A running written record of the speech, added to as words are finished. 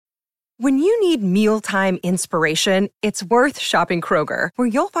When you need mealtime inspiration, it's worth shopping Kroger, where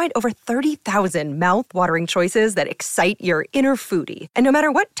you'll find over 30,000 mouth-watering choices that excite your inner foodie. And no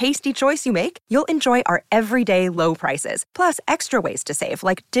matter what tasty choice you make, you'll enjoy our everyday low prices, plus extra ways to save,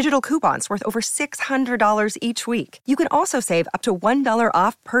 like digital coupons worth over $600 each week. You can also save up to $1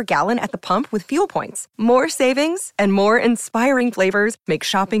 off per gallon at the pump with fuel points. More savings and more inspiring flavors make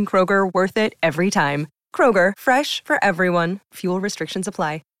shopping Kroger worth it every time. Kroger, fresh for everyone. Fuel restrictions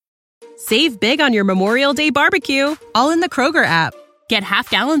apply. Save big on your Memorial Day barbecue, all in the Kroger app. Get half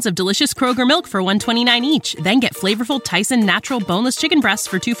gallons of delicious Kroger milk for $1.29 each. Then get flavorful Tyson natural boneless chicken breasts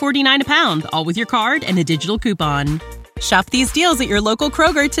for $2.49 a pound, all with your card and a digital coupon. Shop these deals at your local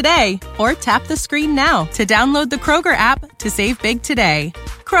Kroger today, or tap the screen now to download the Kroger app to save big today.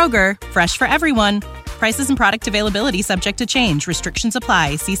 Kroger, fresh for everyone. Prices and product availability subject to change. Restrictions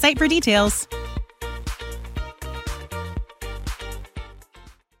apply. See site for details.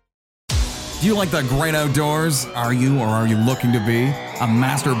 Do you like the great outdoors? Are you or are you looking to be a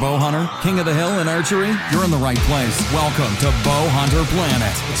master bow hunter, king of the hill in archery? You're in the right place. Welcome to Bow Hunter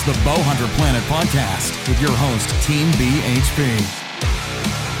Planet. It's the Bow Hunter Planet podcast with your host, Team BHP.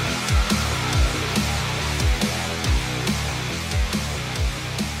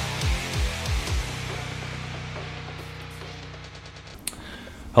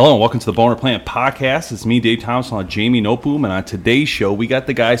 Hello and welcome to the Bow Hunter Planet podcast. It's me, Dave Thompson, on Jamie Nopum, and on today's show, we got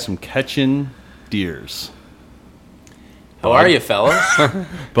the guys from Catching Deers. How are you, fellas?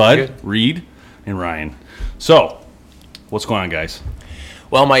 Bud, Good. Reed, and Ryan. So, what's going on, guys?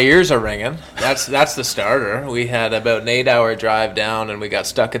 Well, my ears are ringing. That's the starter. We had about an 8-hour drive down, and we got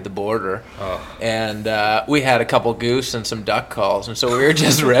stuck at the border. And we had a couple goose and some duck calls, and so we were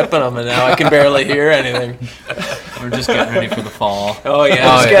just ripping them, and now I can barely hear anything. We're just getting ready for the fall. Oh,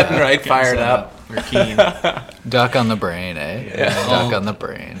 yeah, getting right fired up. We're keen. Duck on the brain, eh? Yeah. Duck on the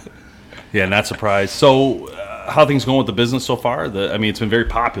brain. Yeah, not surprised. So, how are things going with the business so far? It's been very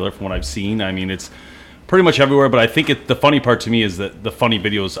popular from what I've seen. I mean, it's pretty much everywhere, but I think the funny part to me is that the funny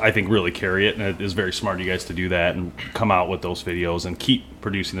videos, I think, really carry it, and it is very smart of you guys to do that and come out with those videos and keep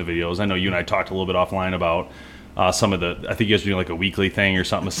producing the videos. I know you and I talked a little bit offline about some of the, I think you guys are doing like a weekly thing or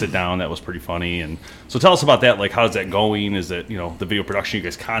something to sit down. That was pretty funny. And so tell us about that. Like, how's that going? Is it, the video production, you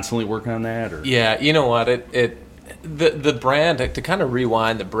guys constantly working on that? Or? Yeah, you know what? The brand, to kind of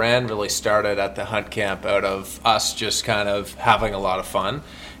rewind, the brand really started at the hunt camp out of us just kind of having a lot of fun.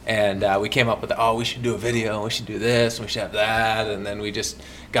 And we came up with, we should do a video, we should do this, we should have that, and then we just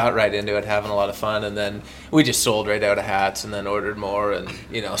got right into it, having a lot of fun, and then we just sold right out of hats, and then ordered more, and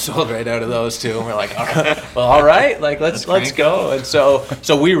sold right out of those too. And we're like, all right, like let's go. And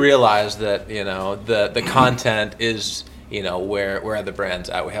so we realized that the content is where the brand's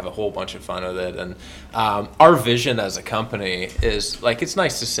at. We have a whole bunch of fun with it, and our vision as a company is like, it's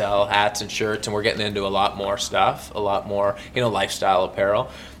nice to sell hats and shirts, and we're getting into a lot more stuff, a lot more lifestyle apparel,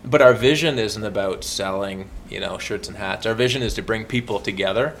 but our vision isn't about selling shirts and hats. Our vision is to bring people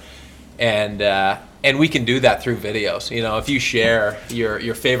together, and we can do that through videos. If you share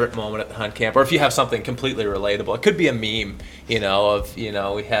your favorite moment at the hunt camp, or if you have something completely relatable, it could be a meme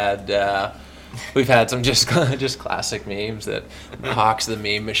we've had some just classic memes that Hawk's the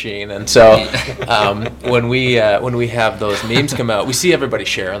meme machine, and so when we have those memes come out, we see everybody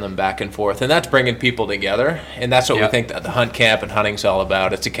sharing them back and forth, and that's bringing people together, and that's what we think that the hunt camp and hunting's all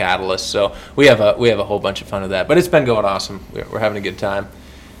about. It's a catalyst, so we have a whole bunch of fun with that. But it's been going awesome. We're having a good time.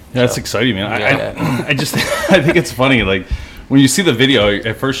 Yeah, that's exciting, man. I think it's funny, like, when you see the video,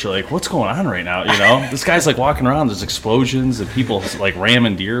 at first you're like, what's going on right now? This guy's like walking around, there's explosions and people like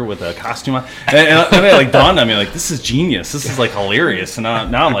ramming deer with a costume on. And it like dawned on me, like, this is genius. This is like hilarious. And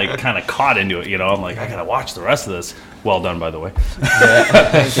now I'm like kind of caught into it, I'm like, I got to watch the rest of this. Well done, by the way.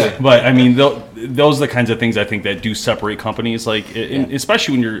 But I mean, those are the kinds of things I think that do separate companies. Like,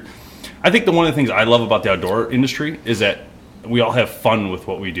 especially when I think one of the things I love about the outdoor industry is that we all have fun with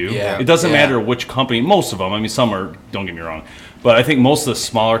what we do. Yeah. It doesn't matter which company, most of them. I mean, some are, don't get me wrong, but I think most of the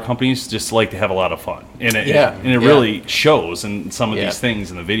smaller companies just like to have a lot of fun. And it really shows in some of these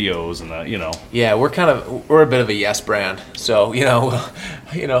things in the videos and the, Yeah, we're a bit of a yes brand. So,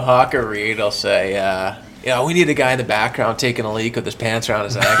 Hawk or Reed will say, we need a guy in the background taking a leak with his pants around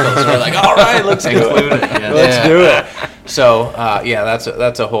his ankles. And we're like, all right, let's do it. Let's do it. So,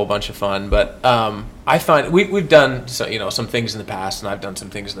 that's a whole bunch of fun. But I find we've done some things in the past, and I've done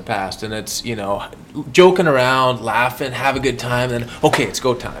some things in the past, and it's joking around, laughing, have a good time, and then okay, it's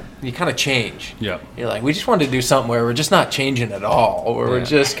go time. You kind of change. Yeah. You're like, we just wanted to do something where we're just not changing at all, or we're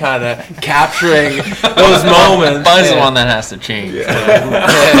just kind of capturing those moments. Bud's the one that has to change.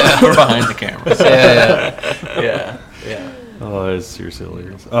 We're behind the camera. Yeah. Oh, it's seriously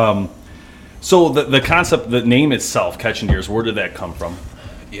hilarious. So the concept, the name itself, Catching Deers, where did that come from?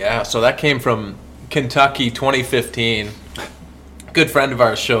 Yeah, so that came from Kentucky 2015. Good friend of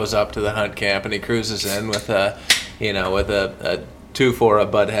ours shows up to the hunt camp and he cruises in with a 2-4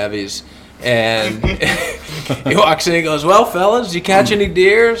 of Bud Heavies, and he walks in and he goes, "Well, fellas, did you catch any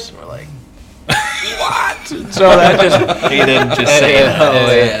deers?" And we're like, "What?" So that just He didn't just say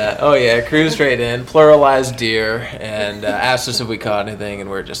that. oh yeah, cruised right in, pluralized deer, and asked us if we caught anything, and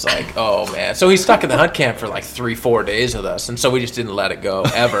we're just like, oh man. So he's stuck in the hunt camp for like 3-4 days with us, and so we just didn't let it go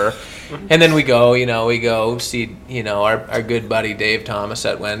ever. And then we go see, our good buddy Dave Thomas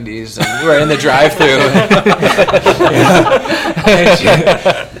at Wendy's, and we're in the drive-thru,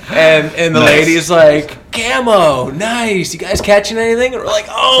 and the lady's like, "Camo, nice. You guys catching anything?" And we're like,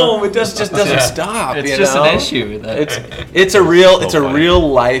 "Oh, it just doesn't stop." It's just an issue. It's a real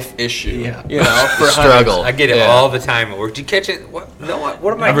life issue. Yeah. For struggle. I get it all the time at work. Did you catch it? What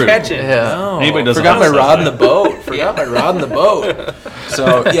am I catching? Yeah. No, Anybody doesn't forgot my ask rod in that. the boat. Forgot my rod in the boat.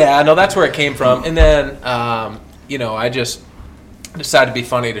 So that's where it came from. And then I just decided to be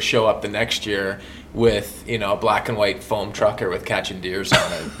funny to show up the next year with a black and white foam trucker with Catching Deers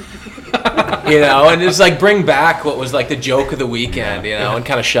on it. And it's like bring back what was like the joke of the weekend, and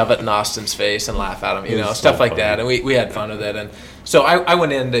kind of shove it in Austin's face and laugh at him, stuff like that. And we had fun with it. And so I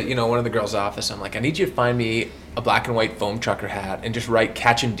went into one of the girls' office. I'm like, I need you to find me a black and white foam trucker hat and just write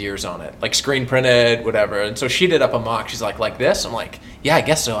Catching Deers on it, like screen printed, whatever. And so she did up a mock. She's like this? I'm like, yeah, I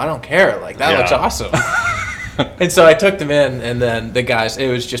guess so. I don't care. Like that looks awesome. And so I took them in, and then the guys,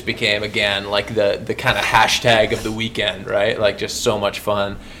 just became again like the kind of hashtag of the weekend, right? Like just so much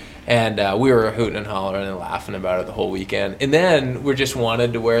fun. And we were hooting and hollering and laughing about it the whole weekend. And then we just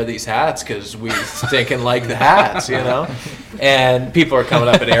wanted to wear these hats because we stinking like the hats, And people were coming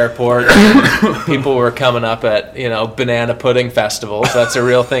up at airports. People were coming up at, banana pudding festivals. That's a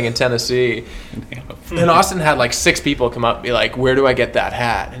real thing in Tennessee. And Austin had like 6 people come up and be like, "Where do I get that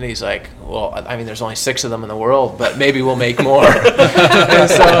hat?" And he's like, "Well, I mean, there's only 6 of them in the world, but maybe we'll make more." And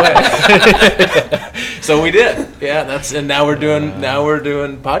so we did. Yeah, and now we're doing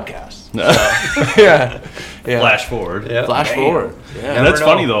podcasts. So, yeah. Flash forward. Yeah. Flash forward. Yeah. And that's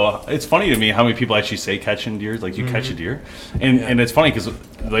funny though. It's funny to me how many people actually say catching deer. Like you catch a deer, and it's funny because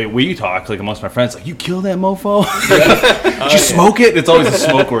like we talk like amongst my friends, like you kill that mofo. Did you smoke it? It's always a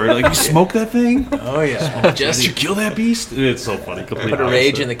smoke word. Like you smoke that thing. Oh yeah. Did you kill that beast? It's so funny. Complete Put a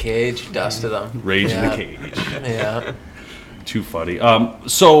rage opposite. in the cage. Dust to them. Rage in the cage. Yeah. Too funny.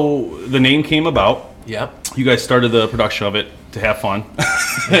 So the name came about. Yep. You guys started the production of it to have fun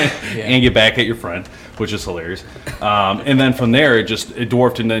and get back at your friend, which is hilarious. And then from there, it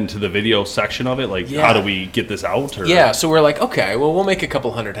dwarfed into the video section of it. Like, how do we get this out? Or? Yeah, so we're like, okay, well, we'll make a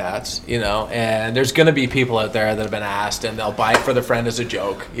couple hundred hats, and there's going to be people out there that have been asked, and they'll buy it for their friend as a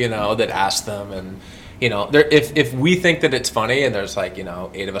joke, that ask them. And, if we think that it's funny and there's like, 8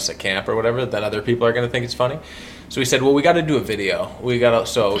 of us at camp or whatever, then other people are going to think it's funny. So we said, well, we got to do a video. We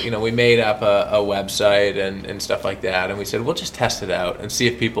made up a website and stuff like that, and we said, we'll just test it out and see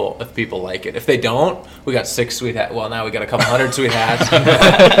if people like it. If they don't, we got 6 sweet hats. Well, now we got a couple hundred sweet hats.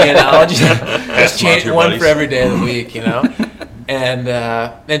 Just change one buddies. for every day of the week,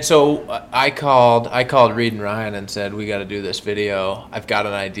 And so I called Reed and Ryan and said, we got to do this video. I've got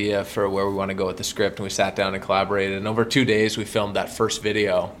an idea for where we want to go with the script, and we sat down and collaborated. And over 2 days, we filmed that first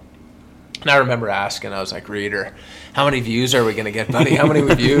video. And I remember asking, I was like, Reader, how many views are we going to get, buddy? How many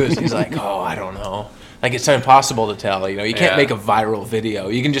views? He's like, oh, I don't know. Like, it's impossible to tell. You can't make a viral video.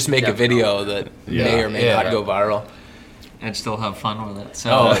 You can just make a video that may or may not go viral. And still have fun with it.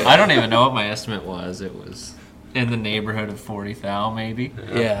 So Oh, yeah. I don't even know what my estimate was. It was in the neighborhood of 40,000 maybe.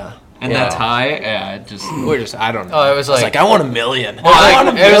 Yeah. And that's high. Yeah, it just I don't know. Oh, it was It's like I want 1 million. Well, I want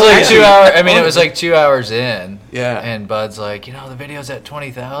 1 it was million. like 2 hours. I mean, it was like 2 hours in. Yeah. And Bud's like, the video's at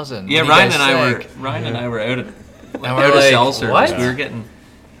 20,000. Yeah, Ryan and I were out at we're cell like, service. what? We were getting,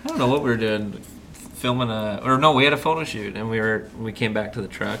 I don't know what we were doing, filming we had a photo shoot, and we came back to the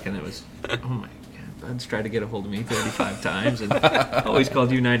truck, and it was, oh my God, Bud's tried to get a hold of me 35 times, and always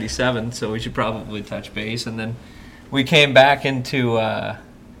called you 97, so we should probably touch base. And then we came back into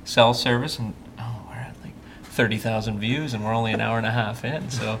cell service, and we're at like 30,000 views, and we're only an hour and a half in.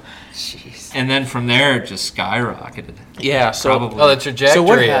 So, and then from there it just skyrocketed. Yeah, so Probably. the trajectory. So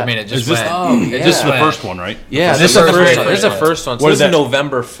what I mean, it just Is this, went. this is the first one, right? yeah, This this is is the the first first one. one. This is the first one. So What this did is that-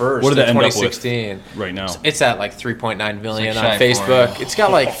 November 1st, What did that end up with 2016. right now? It's at like 3.9 million It's on like shy Facebook. for it. It's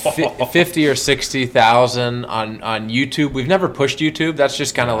got like 50 or 60,000 on YouTube. We've never pushed YouTube. That's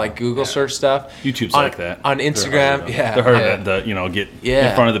just kind of like Google search stuff. YouTube's on, like that. On Instagram, They're harder to get Yeah.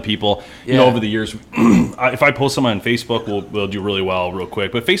 in front of the people. Yeah. Over the years, if if I post something on Facebook, we'll do really well real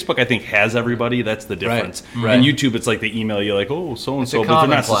quick. But Facebook, I think, has everybody. That's the difference. Right. And YouTube, it's like they email you like, oh, so-and-so, but they're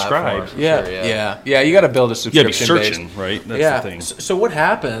not subscribed. Yeah, you got to build a subscription base. You got to be searching, right? That's the thing. So what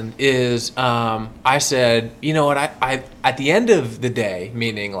happened is I said, you know what, I at the end of the day,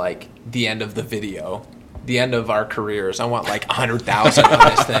 meaning like the end of the video, the end of our careers, I want like 100,000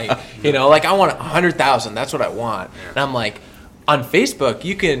 on this thing. You know, like I want 100,000. That's what I want. And I'm like, on Facebook,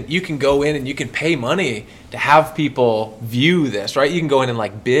 you can go in and you can pay money to have people view this, right? You can go in and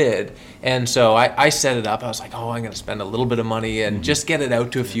like bid. And so I set it up. I was like, oh, I'm going to spend a little bit of money and just get it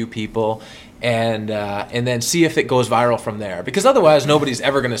out to a few people, and then see if it goes viral from there. Because otherwise, nobody's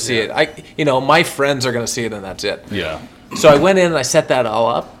ever going to see it. My friends are going to see it, and that's it. Yeah. So I went in and I set that all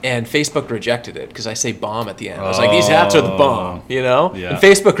up, and Facebook rejected it because I say bomb at the end. I was like, these hats are the bomb, Yeah. And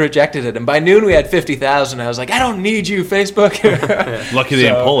Facebook rejected it. And by noon, we had 50,000. I was like, I don't need you, Facebook. Lucky they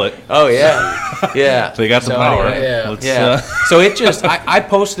didn't pull it. Oh, yeah. Yeah. So they got the power. Yeah. So it just, I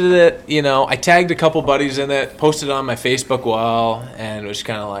posted it, I tagged a couple buddies in it, posted it on my Facebook wall, and it was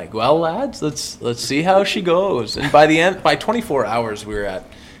kind of like, well, lads, let's see how she goes. And by 24 hours, we were at,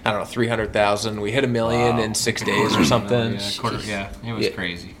 I don't know, 300,000. We hit 1 million in 6 days or something. It was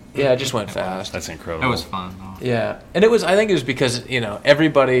crazy. Yeah, it just went fast. That's incredible. It was fun, though. Yeah, and I think it was because,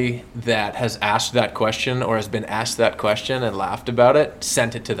 everybody that has asked that question or has been asked that question and laughed about it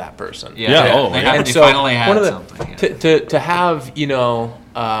sent it to that person. They finally had something. To have,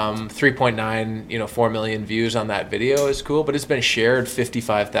 3.9, 4 million views on that video is cool, but it's been shared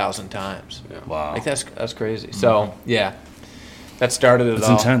 55,000 times. Yeah. Wow. Like that's crazy. Mm-hmm. So, yeah. That started it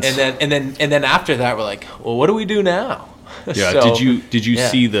all. Intense. And then after that, we're like, well, what do we do now? Yeah. So, did you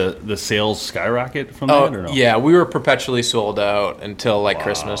see the sales skyrocket from that or no? Yeah, we were perpetually sold out until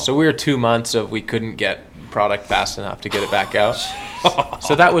Christmas. So we were 2 months of we couldn't get product fast enough to get it back out.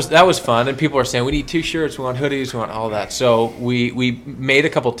 So that was fun, and people were saying we need T-shirts, we want hoodies, we want all that. So we made a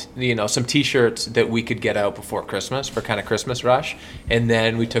couple, some T-shirts that we could get out before Christmas for kind of Christmas rush, and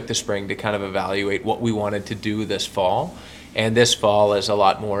then we took the spring to kind of evaluate what we wanted to do this fall. And this fall is a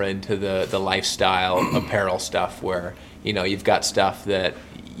lot more into the lifestyle apparel stuff where, you've got stuff that,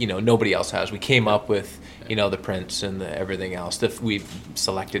 nobody else has. We came up with, the prints and everything else. We've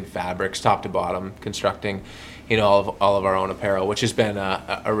selected fabrics top to bottom, constructing, all of our own apparel, which has been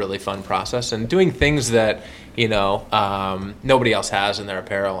a really fun process. And doing things that, nobody else has in their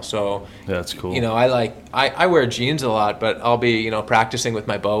apparel. So that's cool. I wear jeans a lot, but I'll be, practicing with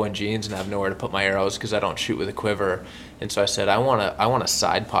my bow and jeans and have nowhere to put my arrows because I don't shoot with a quiver. And so I said, I want a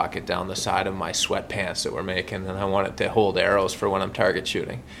side pocket down the side of my sweatpants that we're making, and I want it to hold arrows for when I'm target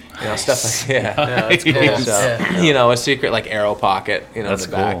shooting. Stuff like that's cool. So, a secret like arrow pocket, in the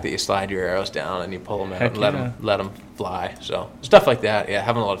back cool. that you slide your arrows down and you pull them out and let them fly. So stuff like that. Yeah,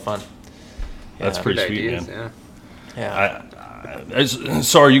 having a lot of fun. That's pretty sweet, man. Yeah.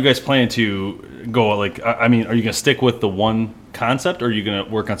 So are you guys planning to go are you going to stick with the one concept, or are you going to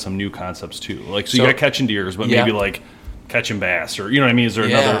work on some new concepts too? So you got catching deers, but maybe like catching bass, or is there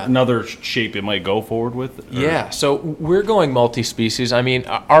another shape it might go forward with? Or? Yeah, so we're going multi-species.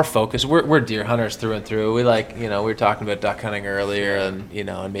 Our focus, we're deer hunters through and through. We we were talking about duck hunting earlier, and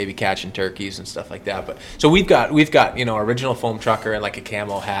and maybe catching turkeys and stuff like that. But so we've got original foam trucker and like a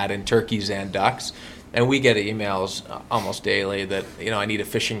camo hat and turkeys and ducks. And we get emails almost daily that, I need a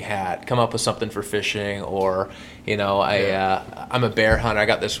fishing hat, come up with something for fishing, or, I'm a bear hunter. I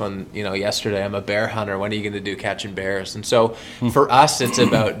got this one, yesterday. I'm a bear hunter. When are you going to do catching bears? And so for us, it's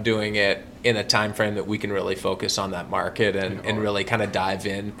about doing it in a time frame that we can really focus on that market and really kind of dive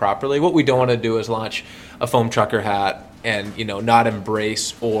in properly. What we don't want to do is launch a foam trucker hat and, not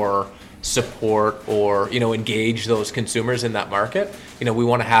embrace or support or engage those consumers in that market. We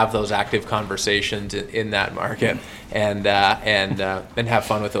want to have those active conversations in that market and have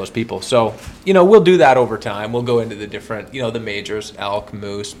fun with those people. So we'll do that over time. We'll go into the different the majors: elk,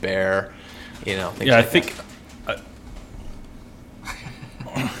 moose, bear, things like that.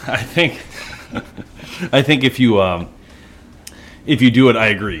 I think if you do it, I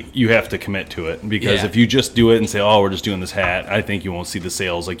agree. You have to commit to it, because if you just do it and say, "Oh, we're just doing this hat," I think you won't see the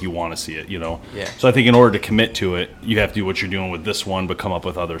sales like you want to see it. Yeah. So I think in order to commit to it, you have to do what you're doing with this one, but come up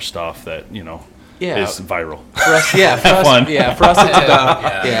with other stuff that is viral. For us, fun. For us, it's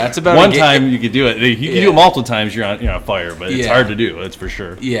about it's about one time you could do it. You can do it multiple times. You're on fire, but it's hard to do. That's for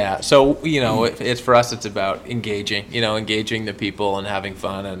sure. Yeah. So it's for us. It's about engaging the people and having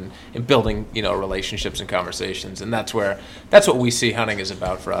fun and building relationships and conversations. And that's what we see hunting is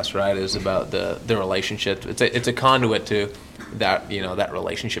about for us. Right? Is about the relationship. It's a conduit to that that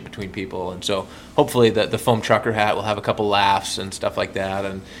relationship between people. And so hopefully the foam trucker hat will have a couple laughs and stuff like that.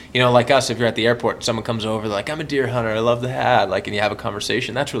 And like us, if you're at the airport, someone comes over, they're like, I'm a deer hunter, I love the hat, like, and you have a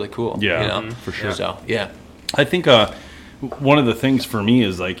conversation. That's really cool. Yeah, for sure. So yeah, I think one of the things for me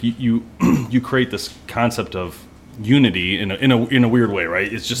is like you create this concept of unity in a weird way,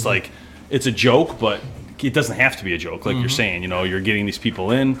 right? It's just like it's a joke, but it doesn't have to be a joke, like you're saying. You're getting these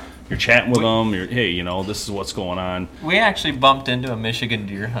people in, you're chatting with them. Hey, this is what's going on. We actually bumped into a Michigan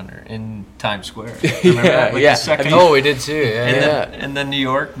deer hunter in Times Square. Yeah. We did too. In the New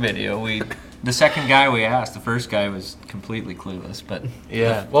York video, the second guy we asked, the first guy was completely clueless, but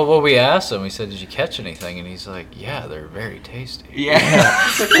yeah. Well, we asked him. We said, "Did you catch anything?" And he's like, "Yeah, they're very tasty." Yeah.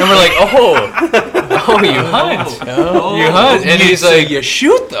 And we're like, "Oh, you hunt? You hunt?" And he's like, "You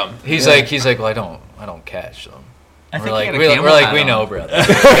shoot them?" He's like, "Well, I don't catch them." We're like, we know, brother.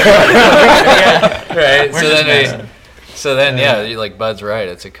 Right. So then, like Bud's right.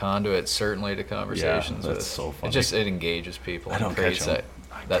 It's a conduit, certainly, to conversations. Yeah, that's so funny. It engages people. I don't catch them.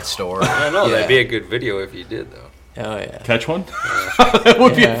 That story. I don't know. That'd be a good video if you did, though. Oh yeah. Catch one? That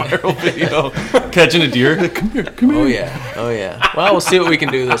would be a viral video. Catching a deer. Come here. Oh yeah. Well, we'll see what we can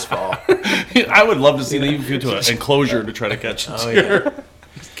do this fall. I would love to see them go to an enclosure to try to catch a deer. Yeah.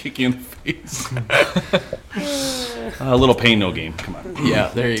 Kick you in the face. A little pain, no gain. Come on. Yeah,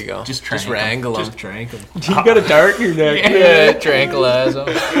 there you go. Just wrangle them. Just tranquil. You got a dart in your neck. Yeah, tranquilize them.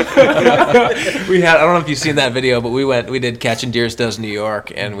 I don't know if you've seen that video, but we did Catching Deers Does New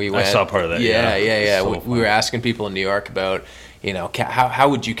York, and we went. I saw part of that. Yeah. So we were asking people in New York about, how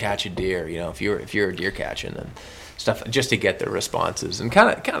would you catch a deer? If you're a deer catching and stuff, just to get their responses and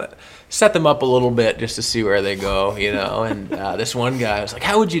kind of set them up a little bit just to see where they go, And this one guy was like,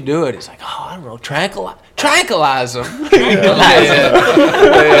 "How would you do it?" He's like, "Oh, I don't know, tranquilize them."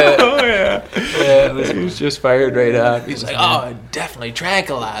 He was just fired right up. He's like, "Oh, I'd definitely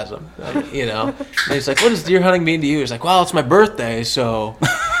tranquilize them," And he's like, "What does deer hunting mean to you?" He's like, "Well, it's my birthday, so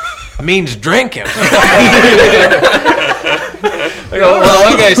it means drinking." Well,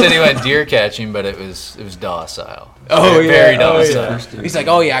 one guy said he went deer catching, but it was docile. Very docile. He's like,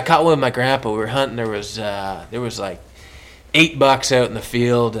 "Oh yeah, I caught one with my grandpa. We were hunting. There was like 8 bucks out in the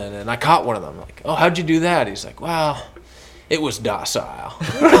field, and I caught one of them." I'm like, "Oh, how'd you do that?" He's like, "Well, it was docile."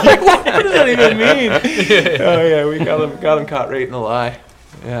 Like, what does that even mean? Oh yeah, we got him caught right in the lie.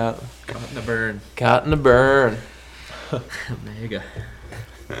 Yeah, caught in the burn. Caught in the burn. Mega.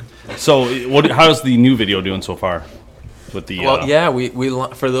 So, how's the new video doing so far? With the we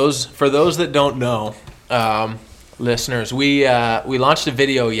for those that don't know, listeners, we launched a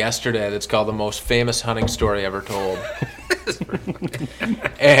video yesterday that's called "The Most Famous Hunting Story Ever Told,"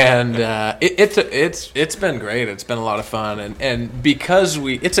 and it's been great. It's been a lot of fun, and because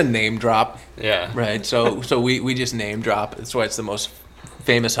it's a name drop, right. So we just name drop. That's why it's the most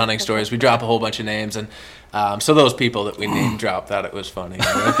famous hunting stories. We drop a whole bunch of names, and so those people that we name dropped thought it was funny.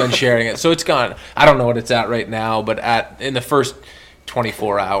 I've been sharing it, so it's gone. I don't know what it's at right now, but in the first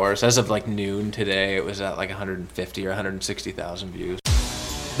 24 hours, as of like noon today, it was at like 150 or 160,000 views.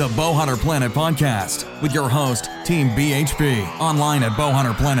 The Bowhunter Planet Podcast with your host, Team BHP, online at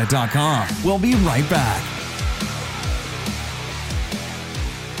bowhunterplanet.com. We'll be right back.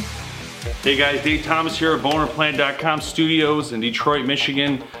 Hey guys, Dave Thomas here at bowhunterplanet.com studios in Detroit,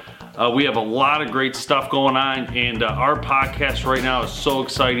 Michigan. We have a lot of great stuff going on, and our podcast right now is so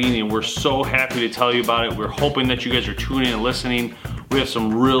exciting, and we're so happy to tell you about it. We're hoping that you guys are tuning in and listening. We have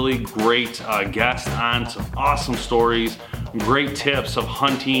some really great guests on, some awesome stories, great tips of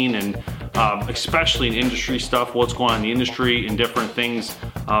hunting, and especially in industry stuff, what's going on in the industry and different things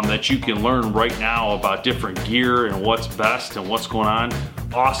that you can learn right now about different gear and what's best and what's going on.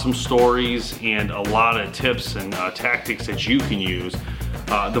 Awesome stories and a lot of tips and tactics that you can use.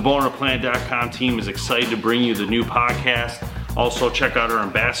 The bowhunterplanet.com team is excited to bring you the new podcast. Also, check out our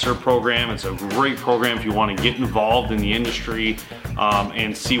ambassador program. It's a great program if you want to get involved in the industry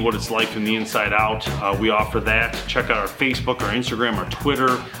and see what it's like from the inside out. We offer that. Check out our Facebook, our Instagram, our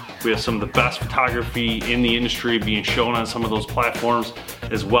Twitter. We have some of the best photography in the industry being shown on some of those platforms,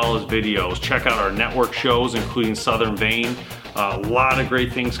 as well as videos. Check out our network shows, including Southern Vein. A lot of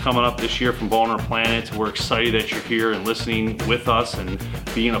great things coming up this year from Bowhunter Planet. We're excited that you're here and listening with us and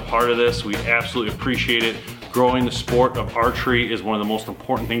being a part of this. We absolutely appreciate it. Growing the sport of archery is one of the most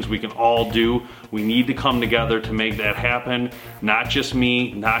important things we can all do. We need to come together to make that happen. Not just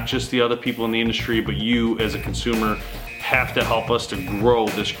me, not just the other people in the industry, but you as a consumer have to help us to grow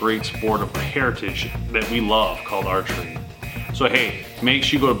this great sport of heritage that we love called archery. So hey, make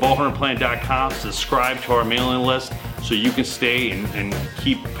sure you go to bowhunterplanet.com, subscribe to our mailing list so you can stay and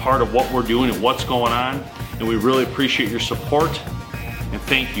keep part of what we're doing and what's going on. and we really appreciate your support. And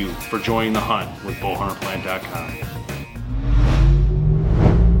thank you for joining the hunt with bowhunterplanet.com.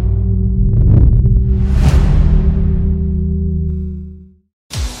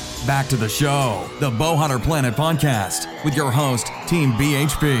 Back to the show, the Bowhunter Planet podcast with your host, Team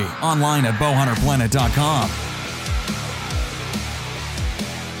BHP, online at bowhunterplanet.com.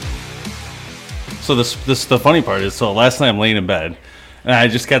 So the funny part is, so last night I'm laying in bed, and I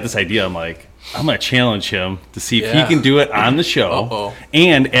just got this idea. I'm like, I'm going to challenge him to see if he can do it on the show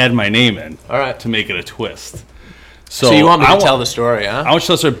and add my name in to make it a twist. So you want me to tell the story, huh? I want to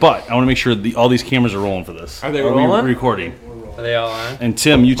tell the story, but I want to make sure all these cameras are rolling for this. Are they rolling? Recording. Are they all on? And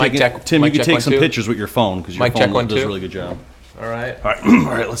Tim, you can take some 2. pictures with your phone because your phone does a really good job. All right. All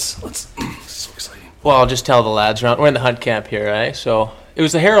right. Let's. This is so exciting. Well, I'll just tell the lads around. We're in the hunt camp here, eh? So it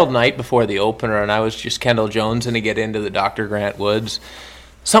was the Herald night before the opener, and I was just Kendall Jones and to get into the Dr. Grant Woods.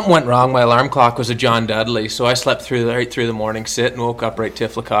 Something went wrong. My alarm clock was a John Dudley, so I slept right through the morning sit and woke up right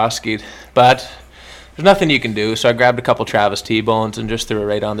Tiflakoski'd. But there's nothing you can do, so I grabbed a couple Travis T-bones and just threw it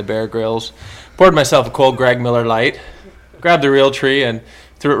right on the Bear Grylls. Poured myself a cold Greg Miller Light, grabbed the Real Tree and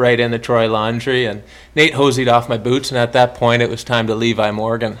threw it right in the Troy Laundry, and Nate hosied off my boots, and at that point it was time to Levi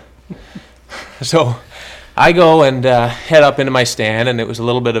Morgan. So I go and head up into my stand, and it was a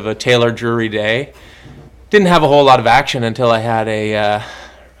little bit of a Taylor Drury day. Didn't have a whole lot of action until I had a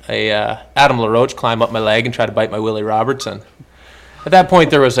Adam LaRoche climb up my leg and try to bite my Willie Robertson. At that point,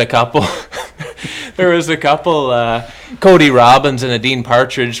 there was a couple Cody Robbins and a Dean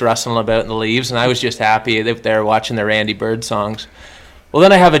Partridge rustling about in the leaves, and I was just happy they were watching their Randy Bird songs. Well,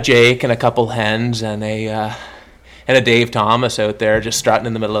 then I have a Jake and a couple hens and a Dave Thomas out there just strutting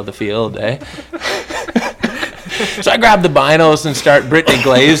in the middle of the field, eh? So I grab the binos and start Brittany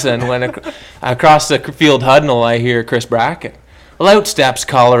glazing when across the field huddle I hear Chris Brackett. Well, out steps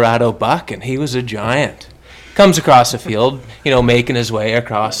Colorado Buck, and he was a giant. Comes across the field, making his way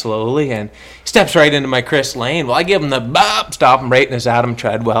across slowly, and steps right into my Chris Lane. Well, I give him the bop, stop him right in his Adam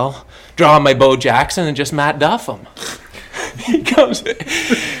Treadwell, draw my Bo Jackson, and just Matt Duff him. He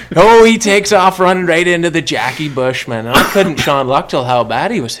takes off running right into the Jackie Bushman, and I couldn't Sean Luck till how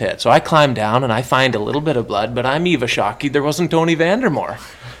bad he was hit. So I climb down, and I find a little bit of blood, but I'm Eva shocked there wasn't Tony Vandermoor.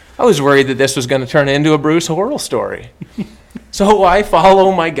 I was worried that this was going to turn into a Bruce Horrell story. So I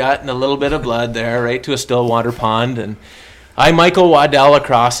follow my gut and a little bit of blood there right to a Stillwater pond, and I Michael Waddell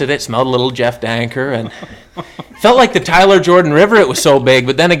across it. It smelled a little Jeff Danker, and felt like the Tyler Jordan River. It was so big,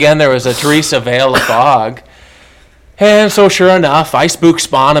 but then again there was a Teresa Vale of fog. And so sure enough, I spook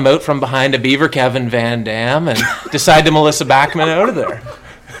spawn him out from behind a beaver Kevin Van Dam and decide to Melissa Backman out of there.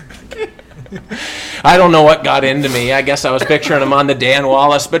 I don't know what got into me. I guess I was picturing him on the Dan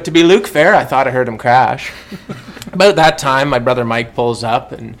Wallace, but to be Luke Fair, I thought I heard him crash. About that time, my brother Mike pulls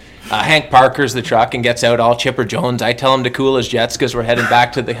up, and Hank Parker's the truck and gets out all Chipper Jones. I tell him to cool his jets because we're heading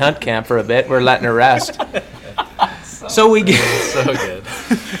back to the hunt camp for a bit. We're letting her rest. So we get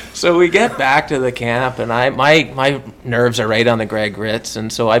back to the camp, and my nerves are right on the Greg Ritz,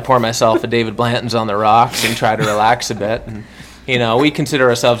 and so I pour myself a David Blanton's on the rocks and try to relax a bit. And we consider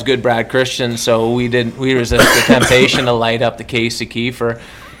ourselves good Brad Christians, so we resist the temptation to light up the Casey Kiefer.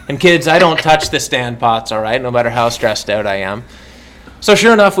 And kids, I don't touch the stand pots, all right, no matter how stressed out I am. So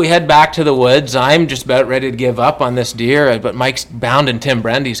sure enough, we head back to the woods. I'm just about ready to give up on this deer, but Mike's bound and Tim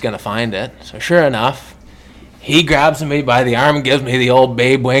Brendy's going to find it. So sure enough, he grabs me by the arm and gives me the old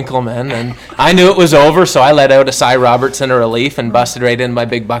Babe Winkleman, and I knew it was over, so I let out a Cy Robertson a relief and busted right in my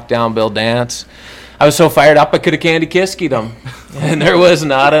big buck down Bill Dance. I was so fired up I could have candy kiskied him. And there was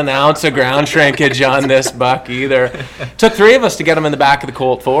not an ounce of ground shrinkage on this buck either. Took 3 of us to get him in the back of the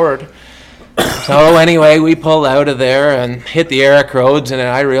Colt Ford. So anyway, we pulled out of there and hit the Eric Roads, and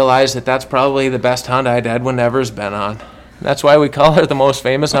I realized that that's probably the best hunt Edwin Ever's been on. That's why we call her the most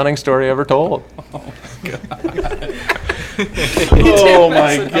famous hunting story ever told. Oh, God. Oh,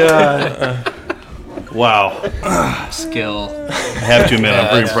 my God. Wow. Skill. I have to admit, I'm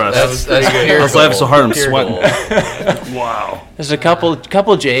pretty impressed. That's I was laughing so hard I'm sweating. Wow. There's a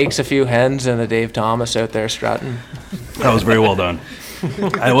couple Jakes, a few hens, and a Dave Thomas out there strutting. That was very well done.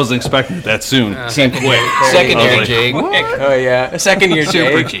 I wasn't expecting it that soon. Seemed quick. Second year Jake. Oh, yeah. A second year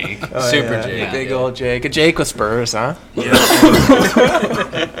Jake. Super Jake. Oh, Super yeah. Jake. Big old Jake. A Jake with spurs, huh? Yeah.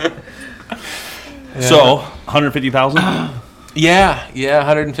 So, 150,000? Yeah,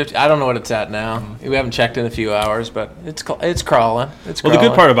 150. I don't know what it's at now. We haven't checked in a few hours, but it's crawling. Well, the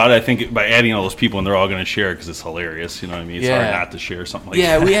good part about it, I think, by adding all those people, and they're all going to share it because it's hilarious. You know what I mean? It's hard not to share something like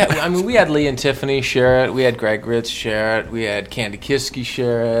that. Yeah, we had Lee and Tiffany share it. We had Greg Ritz share it. We had Candy Kiski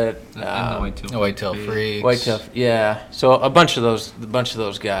share it. Whitetail Freaks. Whitetail, yeah. So a bunch of those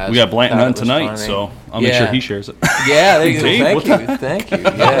guys. We got Blanton on tonight, so I'll make sure he shares it. Yeah, there you go. Thank you.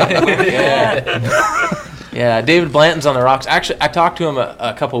 Yeah. Yeah, David Blanton's on the rocks. Actually, I talked to him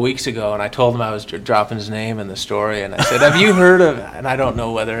a couple weeks ago, and I told him I was dropping his name in the story, and I said, "Have you heard of?" And I don't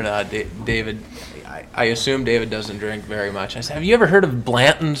know whether or not David. I assume David doesn't drink very much. I said, "Have you ever heard of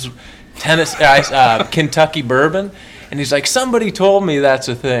Blanton's Kentucky bourbon?" And he's like, "Somebody told me that's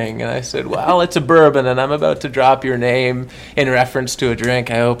a thing." And I said, "Well, it's a bourbon, and I'm about to drop your name in reference to a drink.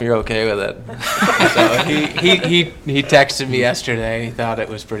 I hope you're okay with it." So he texted me yesterday. He thought it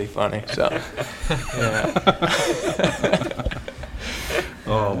was pretty funny. So, yeah.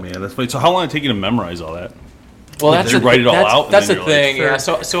 Oh man, that's funny. So how long did it take you to memorize all that? Well, did you write it all out? That's the thing. Yeah.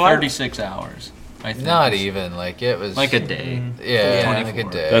 So 36 hours. I think not even like it was like a day. Yeah, like a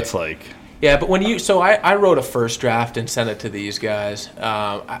day. That's like. Yeah, but when I wrote a first draft and sent it to these guys.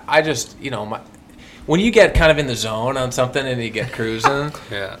 I just, when you get kind of in the zone on something and you get cruising.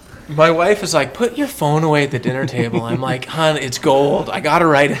 Yeah. My wife is like, "Put your phone away at the dinner table." I'm like, "Hon, it's gold. I gotta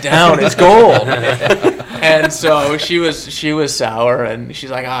write it down. It's gold." And so she was sour, and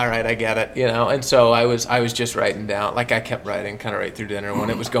she's like, "All right, I get it," And so I was just writing down, like I kept writing, kind of right through dinner. When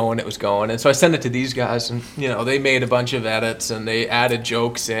it was going, and so I sent it to these guys, and they made a bunch of edits, and they added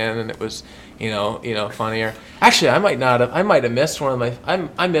jokes in, and it was funnier. Actually, I might have missed one of my.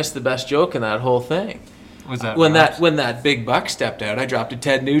 I missed the best joke in that whole thing. Was that when that big buck stepped out, I dropped a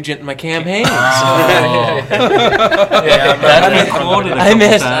Ted Nugent in my Cam Hanes. Yeah, that's been quoted I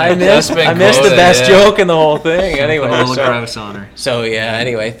missed the best joke in the whole thing. Anyway, grouse on her. So yeah.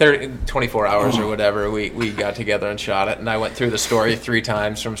 Anyway, 24 hours or whatever, we got together and shot it, and I went through the story 3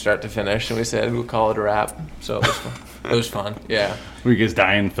 times from start to finish, and we said we'll call it a wrap. So it was fun. It was fun. Yeah. Were you guys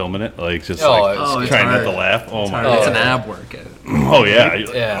dying filming it? Like just trying not to laugh? Oh my God. It's an ab workout. Oh yeah.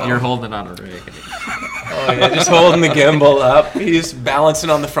 Yeah. You're holding it on a rig. Oh yeah, just holding the gimbal up. He's balancing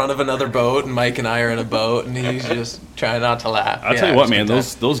on the front of another boat, and Mike and I are in a boat, and he's just trying not to laugh. I'll tell you what, man,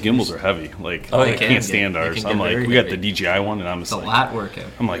 those gimbals are heavy. Like I can't stand ours. I'm like, we got the DJI one, and I'm just like, it's a lat workout.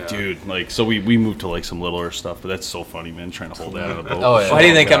 I'm like, dude, like, so we moved to like some littler stuff, but that's so funny, man, trying to hold that on a boat. Oh yeah. Why do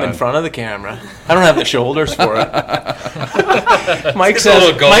you think I'm in front of the camera? I don't have the shoulders for it. Mike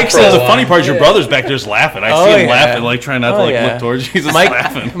says the funny part is your brother's back there's laughing. I see him laughing, like trying not to look towards you. He's just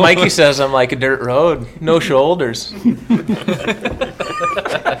laughing. Mikey says I'm like a dirt road, no shoulders.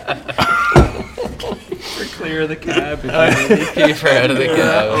 Clear the cab. Keep her out of the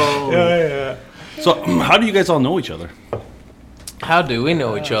cab. Yeah. So how do you guys all know each other? How do we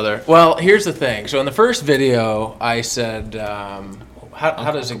know each other? Well, here's the thing. So in the first video, I said,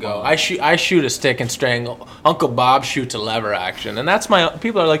 how does it go? I shoot a stick and strangle. Uncle Bob shoots a lever action, and that's my.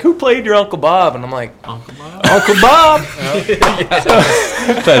 People are like, "Who played your Uncle Bob?" And I'm like, "Uncle Bob." Uncle Bob.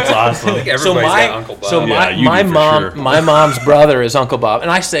 That's awesome. I think everybody's got Uncle Bob. So my mom's brother is Uncle Bob, and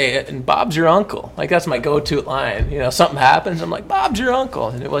I say it, and Bob's your uncle. Like that's my go-to line. Something happens, I'm like, "Bob's your uncle,"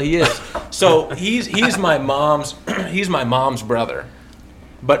 and well, he is. So he's my mom's brother,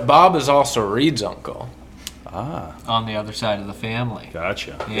 but Bob is also Reed's uncle. On the other side of the family.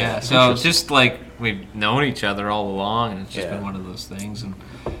 Gotcha. Yeah, so it's just like we've known each other all along, and it's just been one of those things. And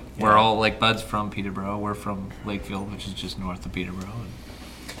we're all like Bud's from Peterborough. We're from Lakefield, which is just north of Peterborough.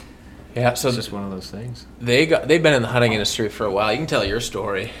 Yeah, so it's just one of those things. They've been in the hunting industry for a while. You can tell your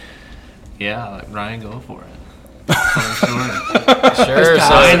story. Yeah, Ryan, go for it. Sure.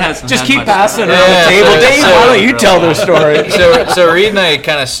 Just keep passing around the table. Dave, why don't you tell their story? So Reed and I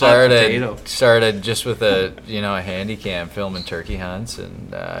kind of started just with a handy cam filming turkey hunts,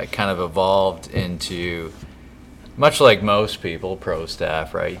 and kind of evolved into, much like most people, pro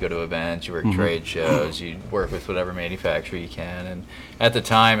staff, right? You go to events, you work trade shows, you work with whatever manufacturer you can. And at the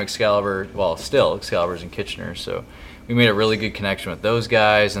time, Excalibur's in Kitchener, so we made a really good connection with those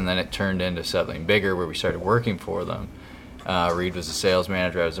guys, and then it turned into something bigger where we started working for them. Reed was the sales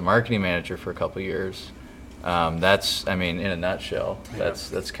manager. I was the marketing manager for a couple of years. That's, in a nutshell,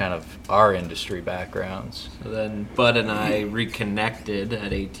 that's kind of our industry backgrounds. So then Bud and I reconnected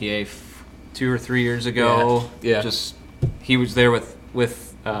at ATA 2 or 3 years ago. Yeah. Just he was there with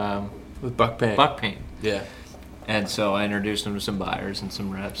Buck Payne. Buck Payne. Yeah. And so I introduced him to some buyers and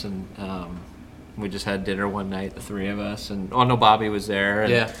some reps, and we just had dinner one night, the 3 of us, and Bobby was there.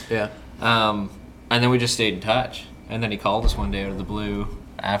 And, and then we just stayed in touch. And then he called us one day out of the blue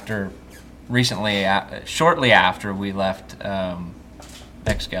after recently, shortly after we left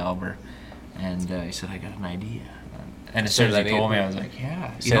Excalibur, and he said, "I got an idea." And as soon as he told me, I was like,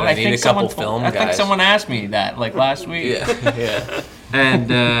 "Yeah, you know, I think someone asked me that like last week." Yeah. And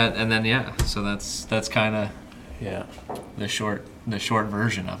then so that's kind of the short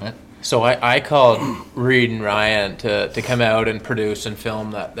version of it. So I called Reed and Ryan to come out and produce and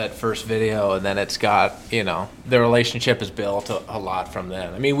film that first video, and then it's got, you know, the relationship is built a lot from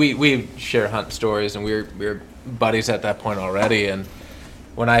then. I mean, we share hunt stories, and we were buddies at that point already. And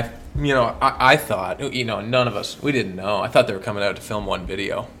when I thought, you know, none of us, we didn't know. I thought they were coming out to film one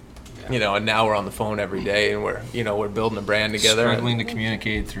video. You know, and now we're on the phone every day, and we're building a brand together. Struggling to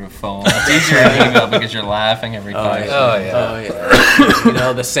communicate through a phone. It's easier to email because you're laughing every time. Oh yeah. You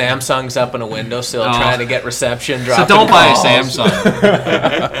know, the Samsung's up in a windowsill trying to get reception. So don't buy a Samsung.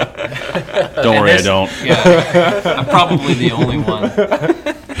 Don't worry, I don't. Yeah, I'm probably the only one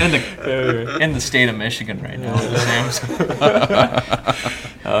in the state of Michigan right now with a Samsung.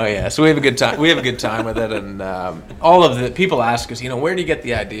 Oh yeah, so we have a good time. We have a good time with it, and all of the people ask us, you know, where do you get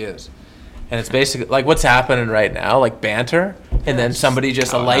the ideas? And it's basically like what's happening right now, like banter, and then somebody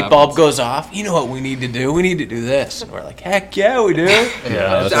just a light bulb goes off. You know what we need to do? We need to do this, and we're like, heck yeah, we do.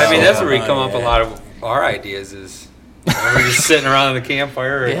 Yeah, I mean that's where we come up. A lot of our ideas is we're just sitting around the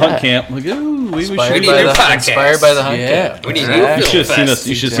campfire, hunt camp. Like, ooh, we should inspired by the hunt camp. We need You should have seen us.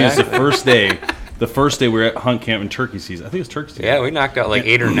 You should have seen us the first day. The first day we were at hunt camp in turkey season. I think it was turkey season. Yeah, we knocked out like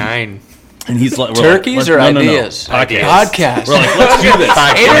 8 or 9. And he's like, turkeys or ideas? No. Podcast. We're like, let's do this.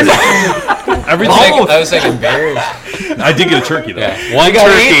 Everything. I was thinking bears. I did get a turkey though. Yeah. One got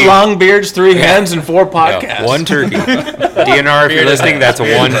turkey, 8 long beards, 3 hens, and 4 podcasts. Yeah, one turkey. DNR, if you're listening, that's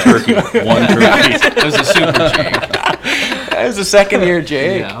one turkey. One turkey. It was a super Jake. That was a second-year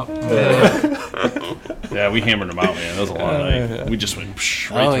Jake. Yeah, we hammered them out, man. That was a long night. We just went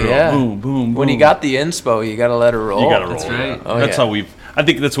right through. Yeah. Boom, boom. When you got the inspo, you got to let it roll. You got to roll. That's right. Oh, that's how I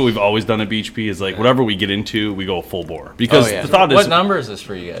think that's what we've always done at BHP is like whatever we get into, we go full bore. Because the thought is, what number is this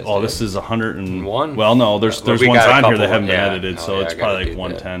for you guys? Oh, this is 101. 101. Well, no, there's ones on here that haven't been edited, so it's probably like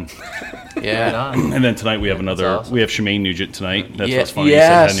 110. Yeah. And then tonight we have another. Awesome. We have Shemaine Nugent tonight. That's what's funny.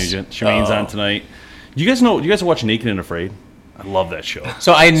 Yes. You said Nugent. Shemaine's on tonight. You guys watch Naked and Afraid? I love that show.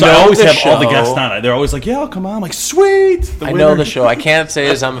 So I always have all the guests on it. They're always like, "Yeah, I'll come on." I'm like, "Sweet." I know the show. I can't say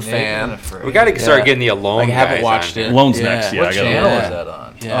as I'm a fan. We got to start getting the Alone. I haven't watched it. Alone's next. Yeah, what channel was that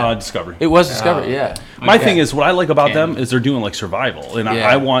on? Discovery. It was Discovery. Yeah. My thing is, what I like about them is they're doing like survival, and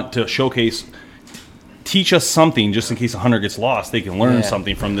I want to showcase. Teach us something just in case a hunter gets lost. They can learn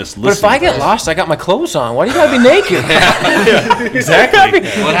something from this. But if I get lost, I got my clothes on. Why do you gotta be naked? Exactly.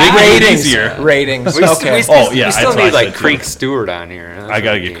 Ratings. We Okay. still need like Creek Stewart on here. I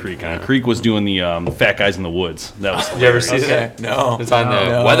gotta get Creek on. Creek was doing the Fat Guys in the Woods. That was. Did you ever see that? No. It's on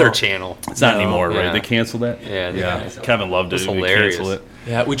the Weather Channel. It's not anymore, right? They canceled that. Yeah. Kevin loved it. It was hilarious. Cancel it.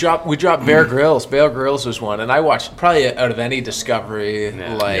 Yeah, we dropped Bear Grylls. Bear Grylls was one, and I watched probably out of any Discovery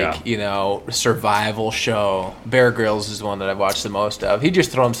you know, survival show. Bear Grylls is the one that I've watched the most of. He'd just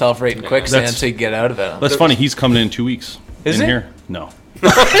throw himself right in quicksand so he'd get out of it. That's funny. He's coming in 2 weeks. Is in he? Here? No.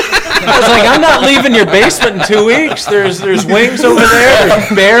 I was like, I'm not leaving your basement in 2 weeks. There's wings over there. There's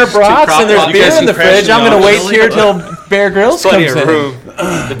bear brats and there's beer in the fridge. I'm gonna wait here till Bear Grylls comes in. Room.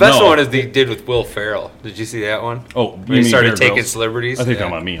 The best one is they did with Will Ferrell. Did you see that one? Oh, when he started taking celebrities. I think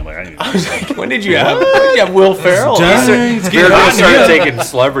I'm on me. I'm like, I was like, when did you have Will Ferrell? Bear Grylls started taking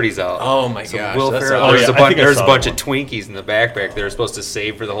celebrities out. Oh my gosh. Will Ferrell. There's a bunch of Twinkies in the backpack they were supposed to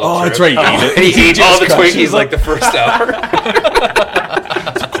save for the whole trip. That's right. And he ate all the Twinkies like the first hour.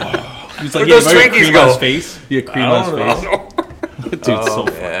 He's like, those Twinkies go? Face? Yeah, cream on his face. Dude's so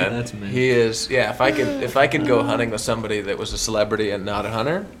funny. That's amazing. He is. Yeah, if I could go hunting with somebody that was a celebrity and not a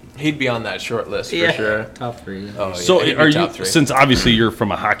hunter, he'd be on that short list for sure. Top 3. Oh, yeah. So are you? Since obviously you're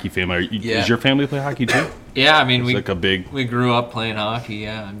from a hockey family, does your family play hockey too? Yeah, I mean we grew up playing hockey.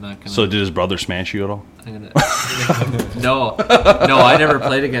 Yeah, I'm not gonna. So did his brother smash you at all? No, I never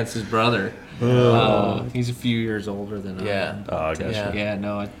played against his brother. He's a few years older than I am. Yeah. Gotcha. Yeah,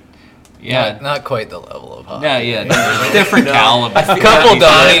 no. Not quite the level of hockey. Yeah, different caliber. Couple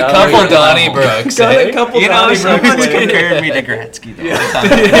Donnie Brooks. You know, someone's compared me to Gretzky.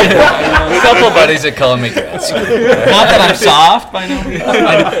 Couple buddies that call me Gretzky. Not that I'm soft by no means.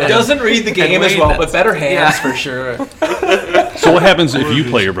 Doesn't read the game as well, but better hands for sure. So what happens if you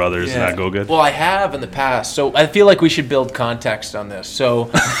play your brother? Does it not go good? Well, I have in the past, so I feel like we should build context on this. So,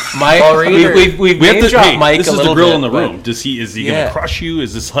 Mike, we have to drop Mike this a is little the grill bit, in the room. Is he going to crush you?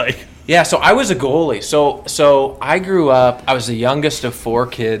 Is this like? Yeah, so I was a goalie. So I grew up, I was the youngest of 4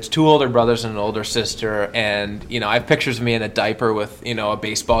 kids, 2 older brothers and an older sister. And, I have pictures of me in a diaper with, a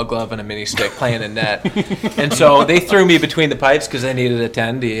baseball glove and a mini stick playing in net. And so they threw me between the pipes because they needed a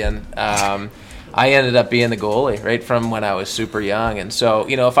tendy. And I ended up being the goalie right from when I was super young. And so,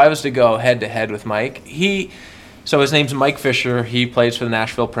 if I was to go head to head with Mike, so his name's Mike Fisher. He plays for the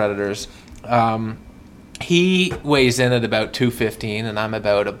Nashville Predators. He weighs in at about 215, and I'm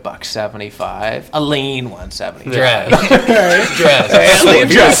about $175, a lean 175. Dress.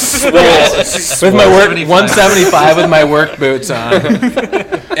 With my work 175 with my work boots on.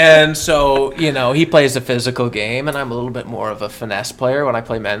 And so, he plays a physical game, and I'm a little bit more of a finesse player when I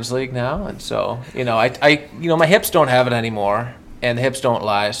play men's league now. And so, I my hips don't have it anymore, and the hips don't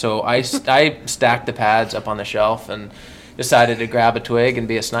lie. So I stacked the pads up on the shelf and decided to grab a twig and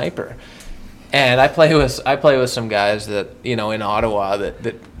be a sniper. And I play with some guys that in Ottawa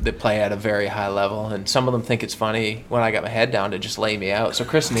that play at a very high level, and some of them think it's funny when I got my head down to just lay me out. So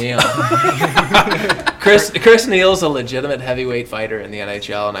Chris Neal, Chris Neal's a legitimate heavyweight fighter in the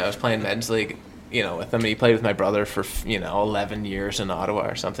NHL, and I was playing men's league, with him. And he played with my brother for 11 years in Ottawa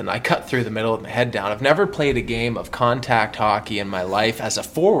or something. I cut through the middle with my head down. I've never played a game of contact hockey in my life as a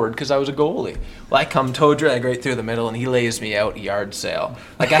forward because I was a goalie. Well, I come toe drag right through the middle, and he lays me out yard sale.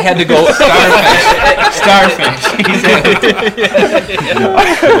 Like, I had to go starfish.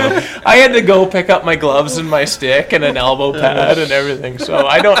 I had to go pick up my gloves and my stick and an elbow pad and everything. So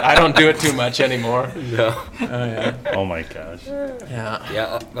I don't do it too much anymore. No. Oh yeah. Oh my gosh.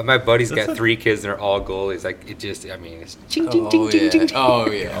 Yeah. My buddy's got 3 kids, and they're all goalies. Like, it's ching, ching, Oh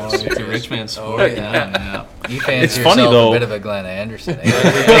yeah. Oh yeah. It's a rich man's sport. Oh yeah. You fancy It's funny, yourself though. a bit of a Glenn Anderson. A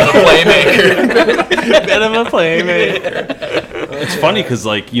playmaker. Bit of a playmaker. It's funny because,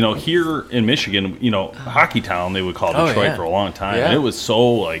 here in Michigan, Hockey Town, they would call Detroit for a long time. Yeah. And it was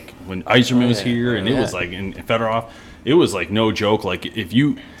so, when Yzerman was here, and it was, in Fedorov, it was, no joke.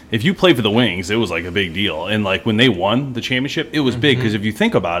 If you played for the Wings, it was, a big deal. And, when they won the championship, it was big because if you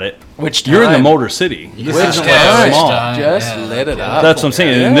think about it, you're in the Motor City. This isn't small. Just lit it up. That's what I'm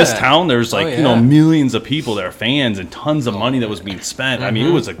saying. Yeah. In this town, there's millions of people that are fans and tons of money that was being spent. I mean,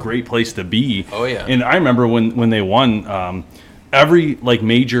 it was a great place to be. Oh yeah. And I remember when they won, every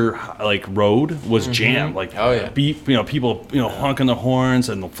major road was jammed. People honking their horns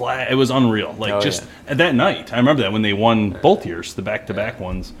and the flag. It was unreal. At that night, I remember that when they won both years, the back-to-back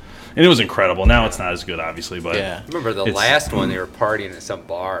ones. And it was incredible. Now it's not as good, obviously, but I remember the last one, they were partying at some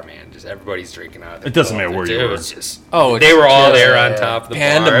bar, man. Just everybody's drinking out of it doesn't matter where you were. It was just, they were all there on top of the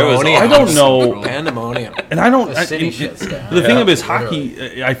pandemonium. bar. I don't know. Pandemonium. And I don't. The city shuts down. The thing of it is,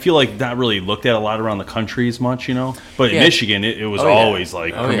 hockey, I feel like not really looked at a lot around the country as much, But in Michigan, it was always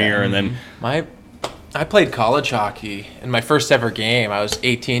premier. And then I played college hockey. In my first ever game, I was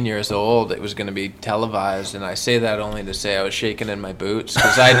 18 years old. It was going to be televised, and I say that only to say I was shaking in my boots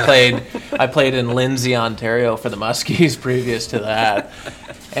because I played in Lindsay, Ontario for the Muskies previous to that.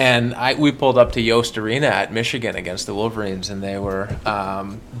 And we pulled up to Yost Arena at Michigan against the Wolverines, and they were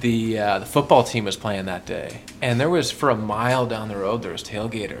the football team was playing that day. And there was, for a mile down the road, there was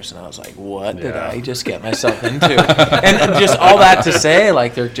tailgaters, and I was like, "What did I just get myself into?" And just all that to say,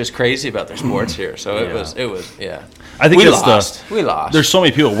 they're just crazy about their sports here. So it was. I think we lost. We lost. There's so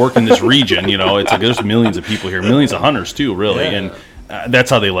many people working this region. It's there's millions of people here, millions of hunters too, really, and. That's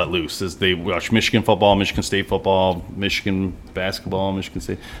how they let loose. Is they watch Michigan football, Michigan State football, Michigan basketball, Michigan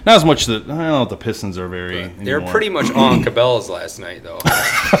State. Not as much that I don't know if the Pistons are very. They were pretty much on Cabela's last night, though.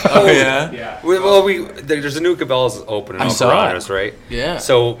 Oh yeah. There's a new Cabela's opening up around us, right? Yeah.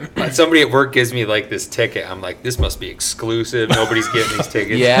 So somebody at work gives me this ticket. I'm like, this must be exclusive. Nobody's getting these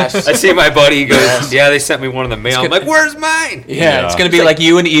tickets. Yes. I see my buddy. He goes, yeah, they sent me one in the mail. I'm like, where's mine? Yeah, it's gonna be like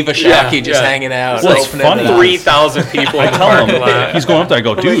you and Eva Shockey just hanging out. Well, it's funny. 3,000 people. I tell him. He's going up there. I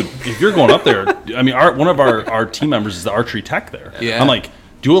go, dude, if you're going up there, I mean, one of our team members is the archery tech there. Yeah. I'm like,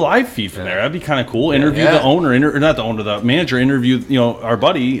 do a live feed from there. That'd be kind of cool. Interview the owner, not the owner, the manager. Interview, our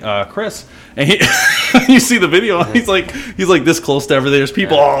buddy Chris, and you see the video. He's like this close to everything. There's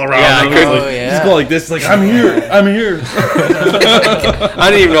people all around. He's going like this, like I'm here. I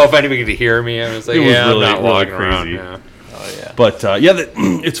didn't even know if anybody could hear me. I was like, really, I'm not really walking crazy. around. Oh yeah. But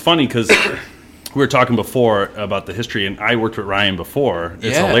it's funny because. We were talking before about the history, and I worked with Ryan before.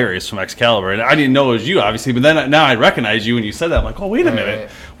 It's hilarious from Excalibur, and I didn't know it was you, obviously. But then now I recognize you, and you said that. I'm like, oh, wait a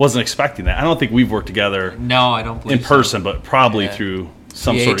minute, wasn't expecting that. I don't think we've worked together. No, I don't believe in person, but probably through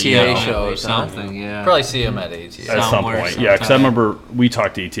some the sort ATA of show or something. Yeah, probably see him at ATA at some point. Yeah, because I remember we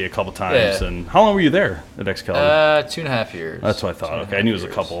taled to ATA a couple times. And how long were you there at Excalibur? 2.5 years. That's what I thought. Okay, I knew it was a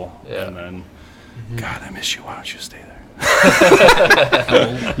couple. Yeah. And then, God, I miss you. Why don't you stay there?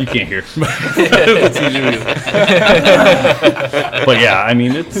 You can't hear. But yeah, I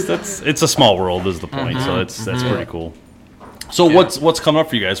mean, it's a small world is the point, so that's pretty cool. So what's coming up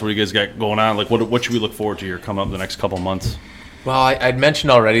for you guys? What do you guys got going on? Like what should we look forward to here coming up the next couple months? Well, I'd mentioned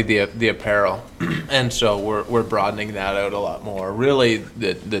already the apparel, and so we're broadening that out a lot more. Really,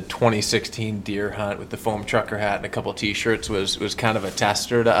 the 2016 deer hunt with the foam trucker hat and a couple T-shirts was kind of a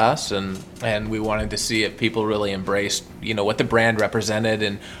tester to us, and we wanted to see if people really embraced, what the brand represented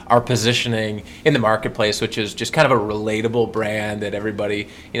and our positioning in the marketplace, which is just kind of a relatable brand that everybody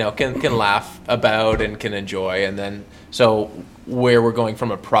can laugh about and can enjoy. And then so where we're going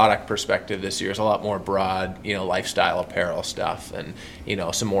from a product perspective this year is a lot more broad, lifestyle apparel stuff and,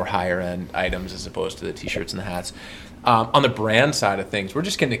 some more higher end items as opposed to the T-shirts and the hats. On the brand side of things, we're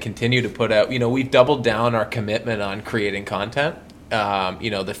just going to continue to put out, we've doubled down our commitment on creating content.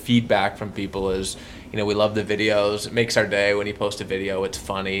 The feedback from people is, we love the videos. It makes our day when you post a video. It's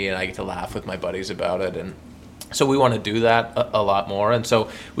funny and I get to laugh with my buddies about it. And so we want to do that a lot more. And so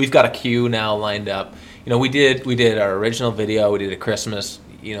we've got a queue now lined up. We did our original video. We did a Christmas,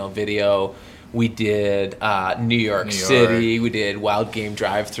 video. We did New York City. We did Wild Game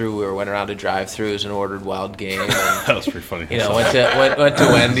drive-through. We went around to drive-throughs and ordered Wild Game. And, that was pretty funny. Went to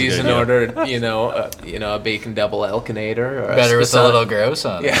Wendy's and ordered, a bacon double Elkinator. Better with a little grouse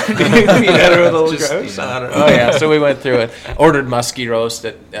on it. Yeah, better with a little grouse on it. Oh yeah, so we went through it. Ordered muskie roast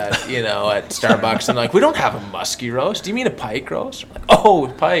at Starbucks. And like, we don't have a muskie roast. Do you mean a pike roast? I'm like,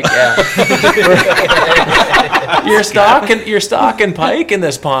 oh, pike, yeah. You're stocking pike in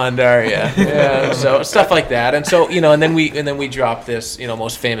this pond, are you? Yeah, so stuff like that, and so and then we dropped this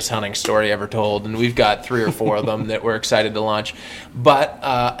most famous hunting story ever told, and we've got 3 or 4 of them that we're excited to launch. But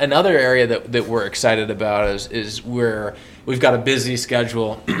another area that we're excited about is we've got a busy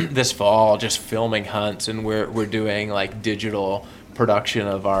schedule this fall, just filming hunts, and we're doing like digital production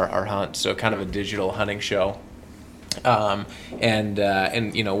of our hunts, so kind of a digital hunting show. And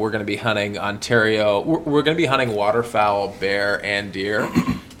we're going to be hunting Ontario. We're going to be hunting waterfowl, bear, and deer.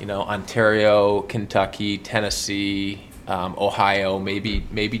 Ontario, Kentucky, Tennessee, Ohio,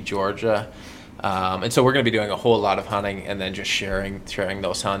 maybe Georgia. And so we're going to be doing a whole lot of hunting and then just sharing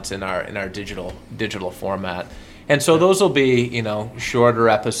those hunts in our digital format. And so those will be, shorter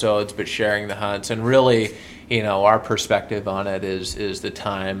episodes, but sharing the hunts. And really, our perspective on it is the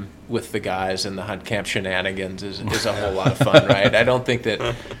time with the guys and the hunt camp shenanigans is a whole lot of fun, right? I don't think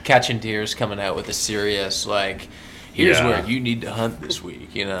that Catching Deer is coming out with a serious, like, here's where you need to hunt this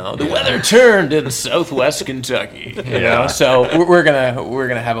week, The weather turned in southwest Kentucky, So we're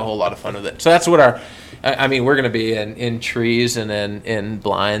gonna have a whole lot of fun with it. So that's what we're gonna be in trees and in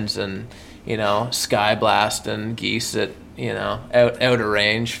blinds and sky blast and geese at out of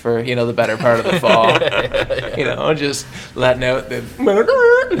range for the better part of the fall. Just letting out the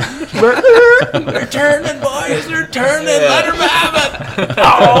they're turning, boys, they're turning. Let them have it.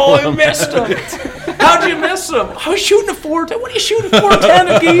 Oh, I missed them. How'd you miss them? I was shooting a 410. What are you shooting 410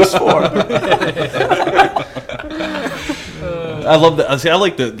 of geese for? I love that. See, I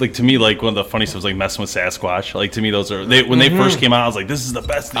like to me, like, one of the funny stuff was like messing with Sasquatch. Like, to me, those are when they first came out, I was like, this is the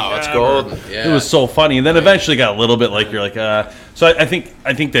best thing. Oh, it's golden. Yeah. It was so funny, and then eventually got a little bit like you're like, So I think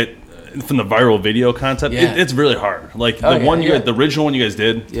that from the viral video concept, it's really hard. Like the original one you guys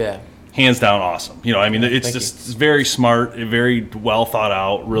did, hands down awesome. It's very smart, very well thought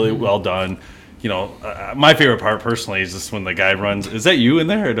out, really well done. My favorite part personally is just when the guy runs. Is that you in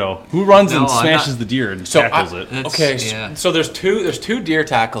there or no? Who runs and smashes the deer and tackles it? Okay, so there's two deer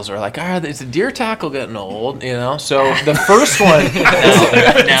tackles. We're like, is the deer tackle getting old? So the first one,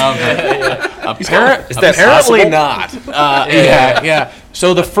 apparently not.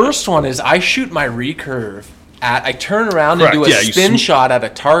 So the first one is I shoot my recurve. I turn around and do a spin shot at a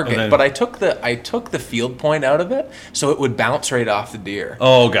target, but I took the field point out of it, so it would bounce right off the deer.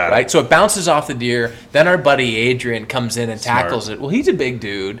 Oh, got it. Right, so it bounces off the deer. Then our buddy Adrian comes in and tackles it. Well, he's a big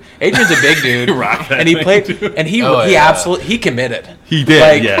dude. Adrian's a big dude, and he played, and he absolutely committed. He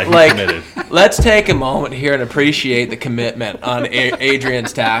did, he committed. Let's take a moment here and appreciate the commitment on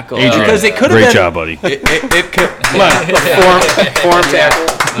Adrian's tackle, Adrian, because it could have been. Great job, buddy. It could form tackle.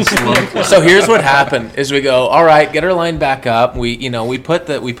 So here's what happened: is we go, all right, get our line back up. We put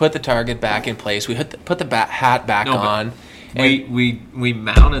the target back in place. We put the hat back on. We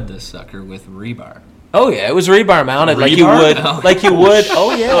mounted this sucker with rebar. Oh yeah, it was rebar mounted like you would.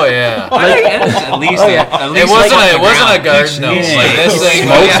 Oh yeah. Oh yeah. At least it wasn't a garden nose. Like this thing.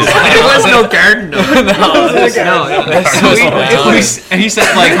 It was no garden nose. No. And he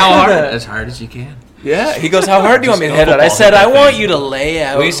said, like, how hard? As hard as you can. Yeah, he goes, how hard do you want me to hit it? I said, I want you to lay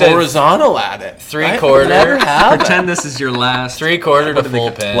out horizontal at it. 3/4. Never have Pretend this is your last 3/4 to full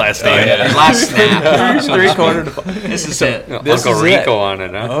pin. Last stand. last snap. 3/4 to This is it. This Uncle is Rico it. on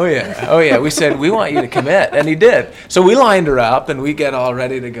it, huh? Oh yeah. We said we want you to commit, and he did. So we lined her up, and we get all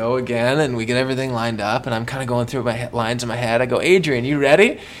ready to go again, and we get everything lined up, and I'm kind of going through my lines in my head. I go, Adrian, you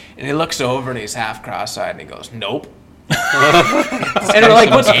ready? And he looks over, and he's half cross-eyed, and he goes, nope. And we're like,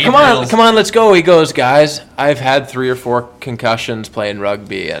 come on, let's go. He goes, guys, I've had 3 or 4 concussions playing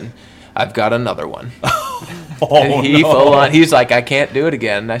rugby, and I've got another one. And he full on, he's like, I can't do it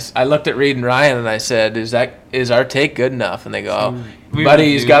again. And I looked at Reed and Ryan, and I said, is our take good enough? And they go, oh,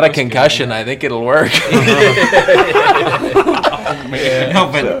 buddy, he's got a concussion. Good. I think it'll work. No,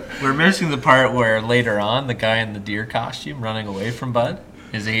 but we're missing the part where later on, the guy in the deer costume running away from Bud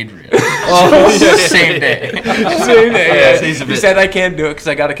is Adrian. Same day. Yeah. He said, I can't do it because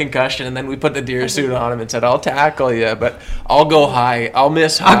I got a concussion. And then we put the deer suit on him and said, I'll tackle you, but I'll go high. I'll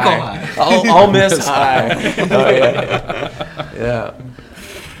miss high. I'll go high. I'll miss high. Oh, yeah.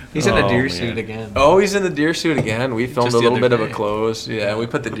 He's in a deer suit again. Oh, he's in the deer suit again. We filmed a little bit of a close. Yeah, we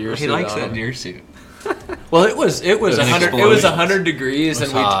put the deer suit on. He likes that deer suit. Well, it was 100 degrees,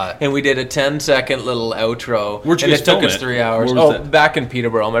 and we did a 10-second little outro. Where'd you and guys it took film us it? 3 hours. Back in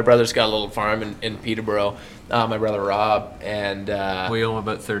Peterborough. My brother's got a little farm in Peterborough. My brother Rob, and we owe him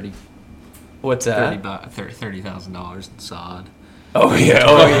about 30. What's that? $30,000 in sod. Oh yeah.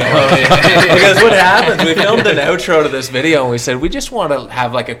 Because what happens? We filmed an outro to this video, and we said we just want to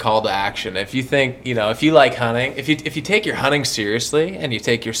have like a call to action. If you think, if you like hunting, if you take your hunting seriously and you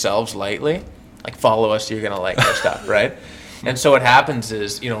take yourselves lightly, like follow us, you're gonna like our stuff, right? And so what happens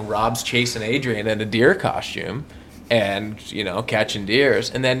is, Rob's chasing Adrian in a deer costume, and catching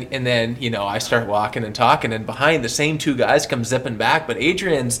deers, and then I start walking and talking, and behind the same 2 guys come zipping back, but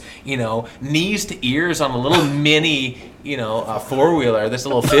Adrian's knees to ears on a little mini a 4-wheeler, this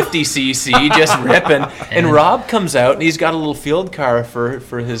little 50cc just ripping, and Rob comes out and he's got a little field car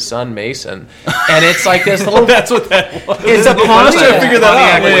for his son Mason, and it's like this little that's what that was. It's a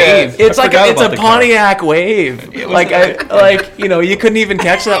Pontiac Wave. It's like it's a Pontiac Wave. You couldn't even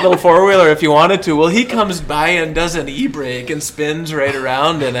catch that little 4-wheeler if you wanted to. Well, he comes by and does an e-brake and spins right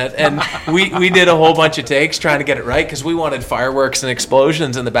around in it, and we did a whole bunch of takes trying to get it right because we wanted fireworks and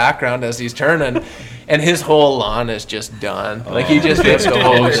explosions in the background as he's turning. And his whole lawn is just done. Like, he just ripped the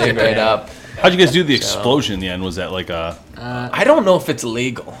whole thing right up. How'd you guys do the explosion in the end? Was that like a... I don't know if it's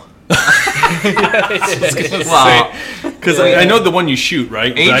legal. Because I know the one you shoot,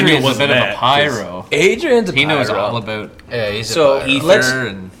 right? Adrian's a bit of a pyro. Adrian's a pyro. He knows all about he's ether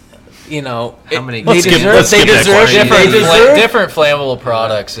and... How many? They deserve different flammable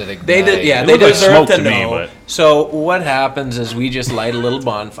products that ignite. They deserve to know. So what happens is we just light a little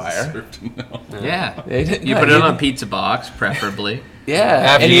bonfire. Yeah, you put it on a pizza box, preferably. Yeah,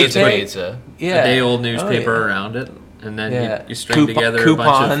 after you eat the pizza. Yeah, a day-old newspaper around it, and then you string together a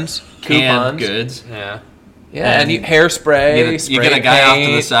bunch of canned goods. Yeah, and hairspray. You get a guy off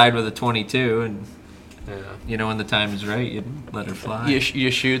to the side with a .22 and. When the time is right, you let her fly.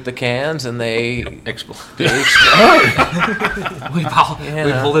 You shoot the cans and they explode. We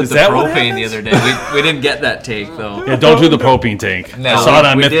pulled it the propane the other day. We didn't get that take though. Yeah, don't do the propane tank. No, I saw it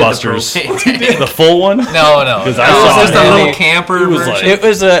on Mythbusters. The full one? No. Because I saw saw just a little camper version.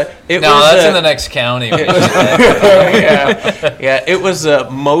 That's in the next county. It was a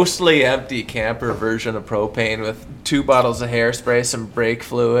mostly empty camper version of propane with 2 bottles of hairspray, some brake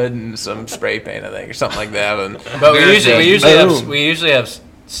fluid, and some spray paint, I think, or something like that. But we usually have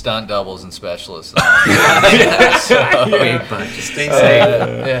stunt doubles and specialists. Stay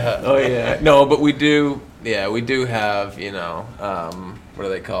safe. Oh yeah. No, but we do. Yeah, we do have. What are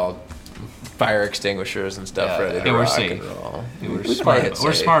they called? Fire extinguishers and stuff ready to rock and roll. We're smart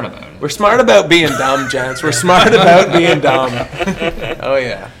about it. We're smart about being dumb, gents. We're smart about being dumb. Oh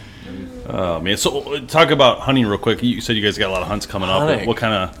yeah. Oh man! So talk about hunting real quick. You said you guys got a lot of hunts coming up. What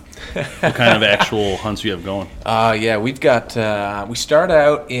kind of actual hunts you have going? We've got. We start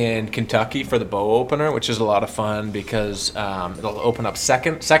out in Kentucky for the bow opener, which is a lot of fun because it'll open up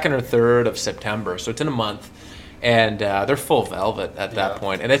second or 3rd of September, so it's in a month. And they're full velvet at that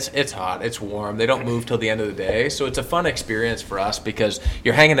point, and it's hot, it's warm. They don't move till the end of the day, so it's a fun experience for us because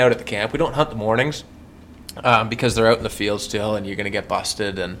you're hanging out at the camp. We don't hunt the mornings. because they're out in the field still, and you're going to get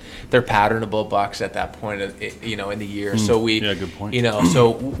busted, and they're patternable bucks at that point, in the year. So good point.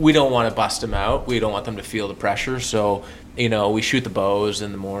 So we don't want to bust them out. We don't want them to feel the pressure. So we shoot the bows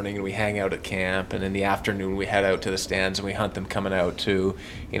in the morning, and we hang out at camp, and in the afternoon we head out to the stands and we hunt them coming out to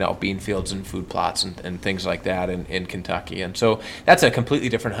bean fields and food plots and things like that in Kentucky. And so that's a completely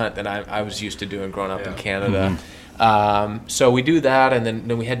different hunt than I was used to doing growing up in Canada. So we do that, and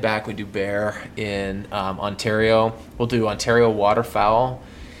then we head back. We do bear in Ontario. We'll do Ontario waterfowl.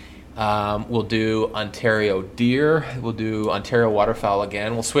 We'll do Ontario deer. We'll do Ontario waterfowl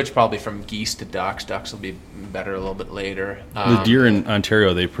again. We'll switch probably from geese to ducks. Ducks will be better a little bit later. The deer in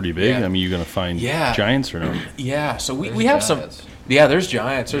Ontario, are they pretty big? I mean, you're going to find giants or no? Yeah, so we have giants. Some. Yeah, there's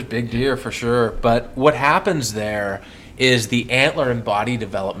giants. There's big deer for sure. But what happens there is the antler and body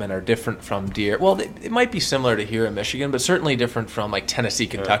development are different from deer. Well, it might be similar to here in Michigan, but certainly different from like Tennessee,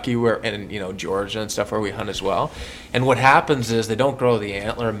 Kentucky, and Georgia and stuff where we hunt as well. And what happens is they don't grow the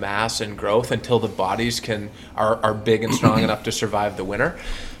antler mass and growth until the bodies are big and strong enough to survive the winter.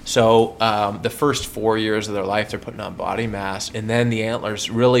 So the first 4 years of their life, they're putting on body mass, and then the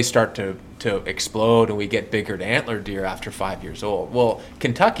antlers really start to explode, and we get bigger antler deer after 5 years old. Well,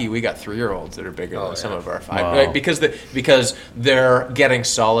 Kentucky, we got 3-year-olds that are bigger than some of our 5, right? Because they're getting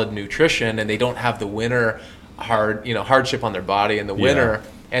solid nutrition, and they don't have the winter hardship on their body in the winter,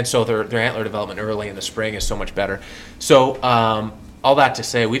 and so their antler development early in the spring is so much better. So all that to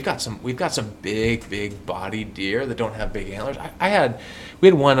say, we've got some big body deer that don't have big antlers. We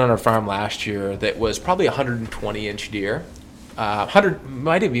had one on our farm last year that was probably 120-inch deer. 100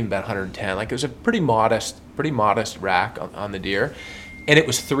 might have even been 110. Like, it was a pretty modest rack on the deer, and it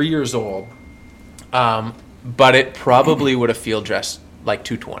was 3 years old. But it probably would have field dressed like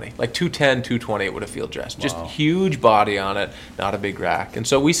 220, like 210, 220. It would have field dressed. Wow. Just huge body on it, not a big rack. And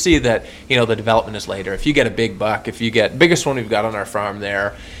so we see that the development is later. If you get a big buck, biggest one we've got on our farm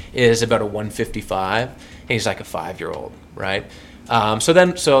there is about a 155, and he's like a 5-year-old, right? So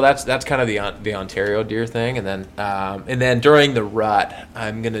that's kind of the Ontario deer thing, and then during the rut,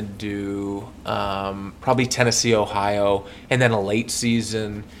 I'm gonna do probably Tennessee, Ohio, and then a late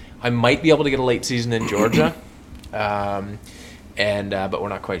season. I might be able to get a late season in Georgia, but we're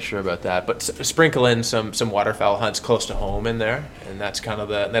not quite sure about that. But sprinkle in some waterfowl hunts close to home in there, and that's kind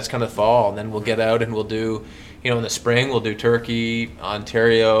of fall. And then we'll get out and we'll do, in the spring we'll do Turkey,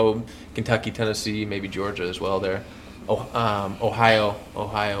 Ontario, Kentucky, Tennessee, maybe Georgia as well there. Ohio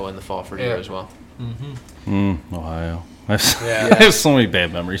in the fall for deer as well. Ohio. I have so many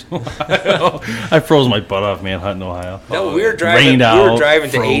bad memories. I froze my butt off, man, hunting Ohio. No, we were driving to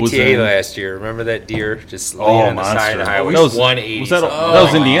ATA last year. Remember that deer just laying on the side of the highway? That was 180. That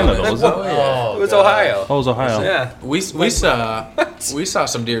was Indiana, though, was it? It was Ohio. Oh, it was Ohio. Yeah. We saw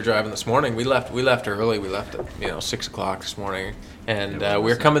some deer driving this morning. We left early. We left at 6 o'clock this morning, and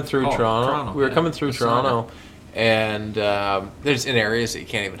we were coming through Toronto. We were coming through Toronto. And there's in areas that you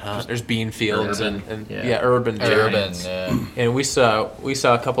can't even hunt. There's bean fields and urban giants. And we saw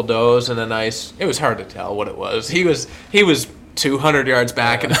a couple does and a nice. It was hard to tell what it was. He was 200 yards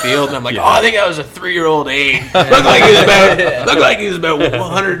back in the field, and I'm like, I think that was a 3-year-old 8. Looked like he was about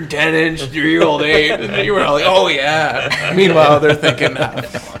 110-inch 3-year-old 8. And you were all like, oh yeah. Meanwhile, they're thinking,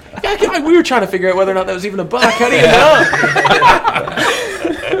 we were trying to figure out whether or not that was even a buck. How do you know?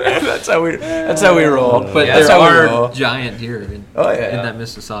 That's how we roll. But there are giant deer in that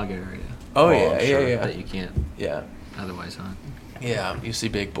Mississauga area. That you can't otherwise hunt. Yeah, you see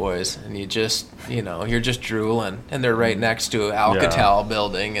big boys, and you just, you're just drooling, and they're right next to an Alcatel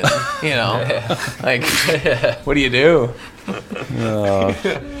building, and like, what do you do? All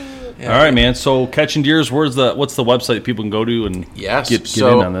right, man. So Catching Deers, what's the website people can go to and get in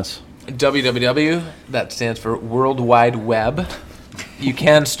on this? www. That stands for World Wide Web. You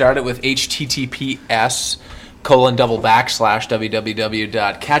can start it with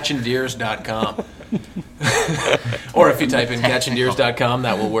https://www.catchanddeers.com. Or if you type in catchanddeers.com,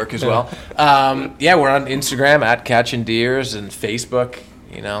 that will work as well. We're on Instagram at catchanddeers and Facebook,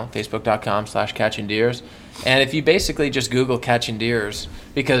 facebook.com/catchanddeers. And if you basically just Google Catching Deers,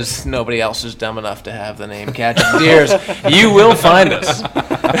 because nobody else is dumb enough to have the name Catching Deers, you will find us.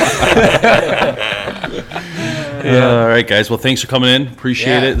 All right, guys. Well, thanks for coming in.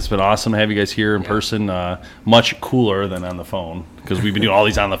 Appreciate it. It's been awesome to have you guys here in person. Much cooler than on the phone, because we've been doing all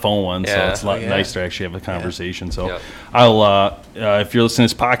these on the phone ones, so it's nice to actually have a conversation. So I'll, if you're listening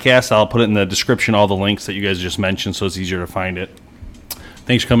to this podcast, I'll put it in the description, all the links that you guys just mentioned, so it's easier to find it.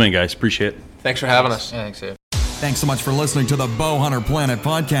 Thanks for coming in, guys. Appreciate it. Thanks for having us. Yeah, thanks, Dave. Thanks so much for listening to the Bowhunter Planet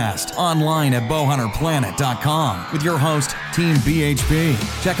podcast, online at bowhunterplanet.com with your host, Team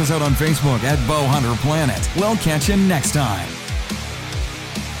BHP. Check us out on Facebook at Bowhunter Planet. We'll catch you next time.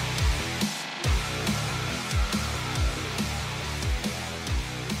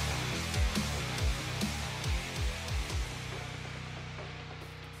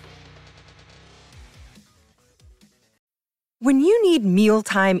 When you need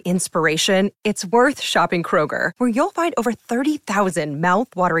mealtime inspiration, it's worth shopping Kroger, where you'll find over 30,000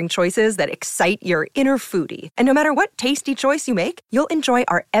 mouth-watering choices that excite your inner foodie. And no matter what tasty choice you make, you'll enjoy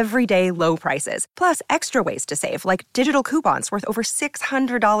our everyday low prices, plus extra ways to save, like digital coupons worth over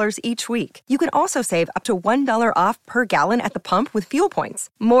 $600 each week. You can also save up to $1 off per gallon at the pump with fuel points.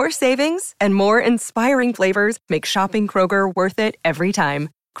 More savings and more inspiring flavors make shopping Kroger worth it every time.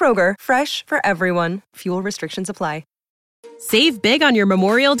 Kroger, fresh for everyone. Fuel restrictions apply. Save big on your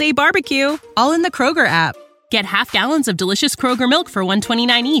Memorial Day barbecue, all in the Kroger app. Get half gallons of delicious Kroger milk for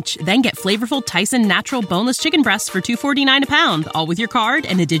 $1.29 each. Then get flavorful Tyson natural boneless chicken breasts for $2.49 a pound, all with your card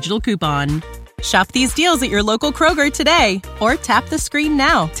and a digital coupon. Shop these deals at your local Kroger today, or tap the screen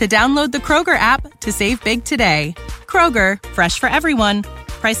now to download the Kroger app to save big today. Kroger, fresh for everyone.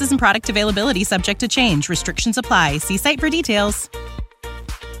 Prices and product availability subject to change. Restrictions apply. See site for details.